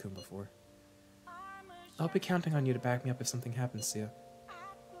talked to Ida-kun before. I'll be counting on you to back me up if something happens, Sia.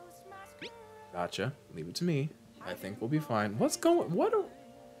 Gotcha. Leave it to me. I think we'll be fine. What's going...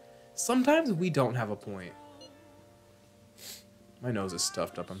 Sometimes we don't have a point. My nose is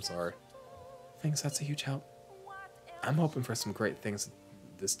stuffed up, I'm sorry. Thanks, that's a huge help. I'm hoping for some great things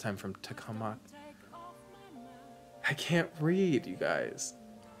this time from Takamaki. I can't read, you guys.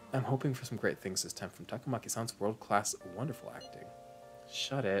 I'm hoping for some great things this time from Takamaki. Sounds world-class, wonderful acting.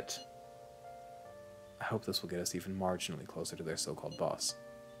 Shut it. I hope this will get us even marginally closer to their so-called boss.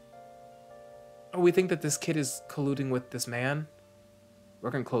 Oh, we think that this kid is colluding with this man? We're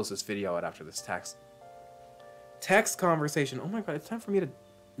gonna close this video out after this text conversation. Oh my god, it's time for me to...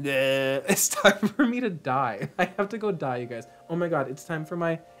 It's time for me to die. I have to go die, you guys. Oh my god, it's time for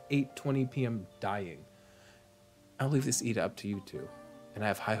my 8:20 p.m. dying. I'll leave this Ida up to you two. And I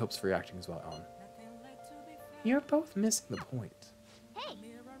have high hopes for your acting as well, Ellen. You're both missing the point. Hey!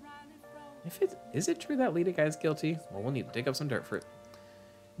 Is it true that Lita guy's guilty? Well, we'll need to dig up some dirt for it.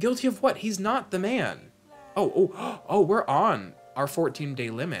 Guilty of what? He's not the man. Oh, we're on our 14-day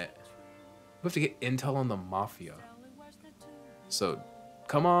limit. We have to get intel on the mafia. So,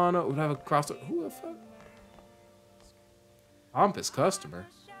 come on, we have a crossover. Who the fuck? Pompous customer.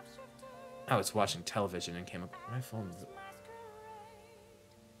 I was watching television and came across my phone.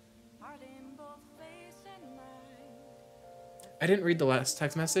 I didn't read the last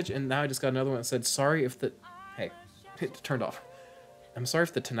text message, and now I just got another one that said, sorry if the... Hey, it turned off. I'm sorry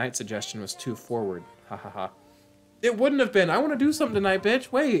if the tonight suggestion was too forward. Ha ha ha. It wouldn't have been. I want to do something tonight,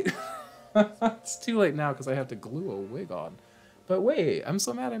 bitch. Wait. It's too late now because I have to glue a wig on. But wait, I'm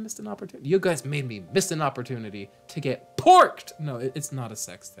so mad I missed an opportunity. You guys made me miss an opportunity to get porked. No, it's not a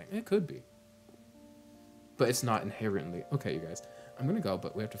sex thing. It could be. But it's not inherently... Okay, you guys. I'm going to go,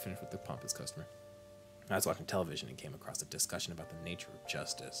 but we have to finish with the pompous customer. I was watching television and came across a discussion about the nature of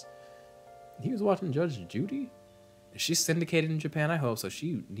justice. He was watching Judge Judy? She's syndicated in Japan, I hope, so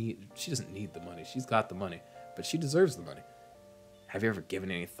she doesn't need the money. She's got the money, but she deserves the money. Have you ever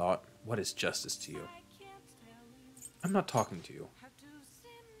given any thought? What is justice to you? I'm not talking to you.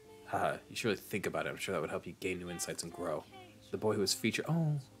 Haha, you should really think about it. I'm sure that would help you gain new insights and grow. The boy who was featured...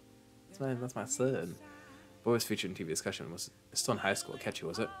 Oh, that's my son. The boy who was featured in TV discussion was still in high school. Catchy,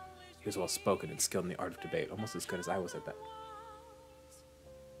 was it? He was well-spoken and skilled in the art of debate, almost as good as I was at that.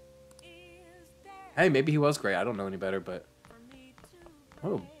 Hey, maybe he was great. I don't know any better, but...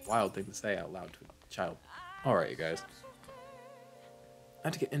 What a wild thing to say out loud to a child. Alright, you guys. I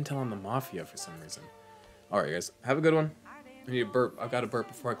have to get intel on the mafia for some reason. Alright, you guys. Have a good one. I need a burp. I've got to burp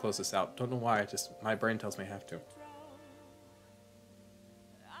before I close this out. Don't know why. My brain tells me I have to.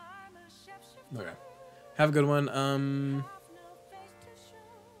 Okay. Have a good one.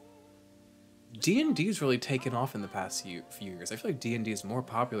 D&D's really taken off in the past few years. I feel like D&D is more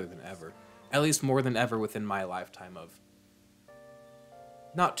popular than ever. At least more than ever within my lifetime of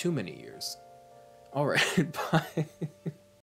Not too many years. All right, bye.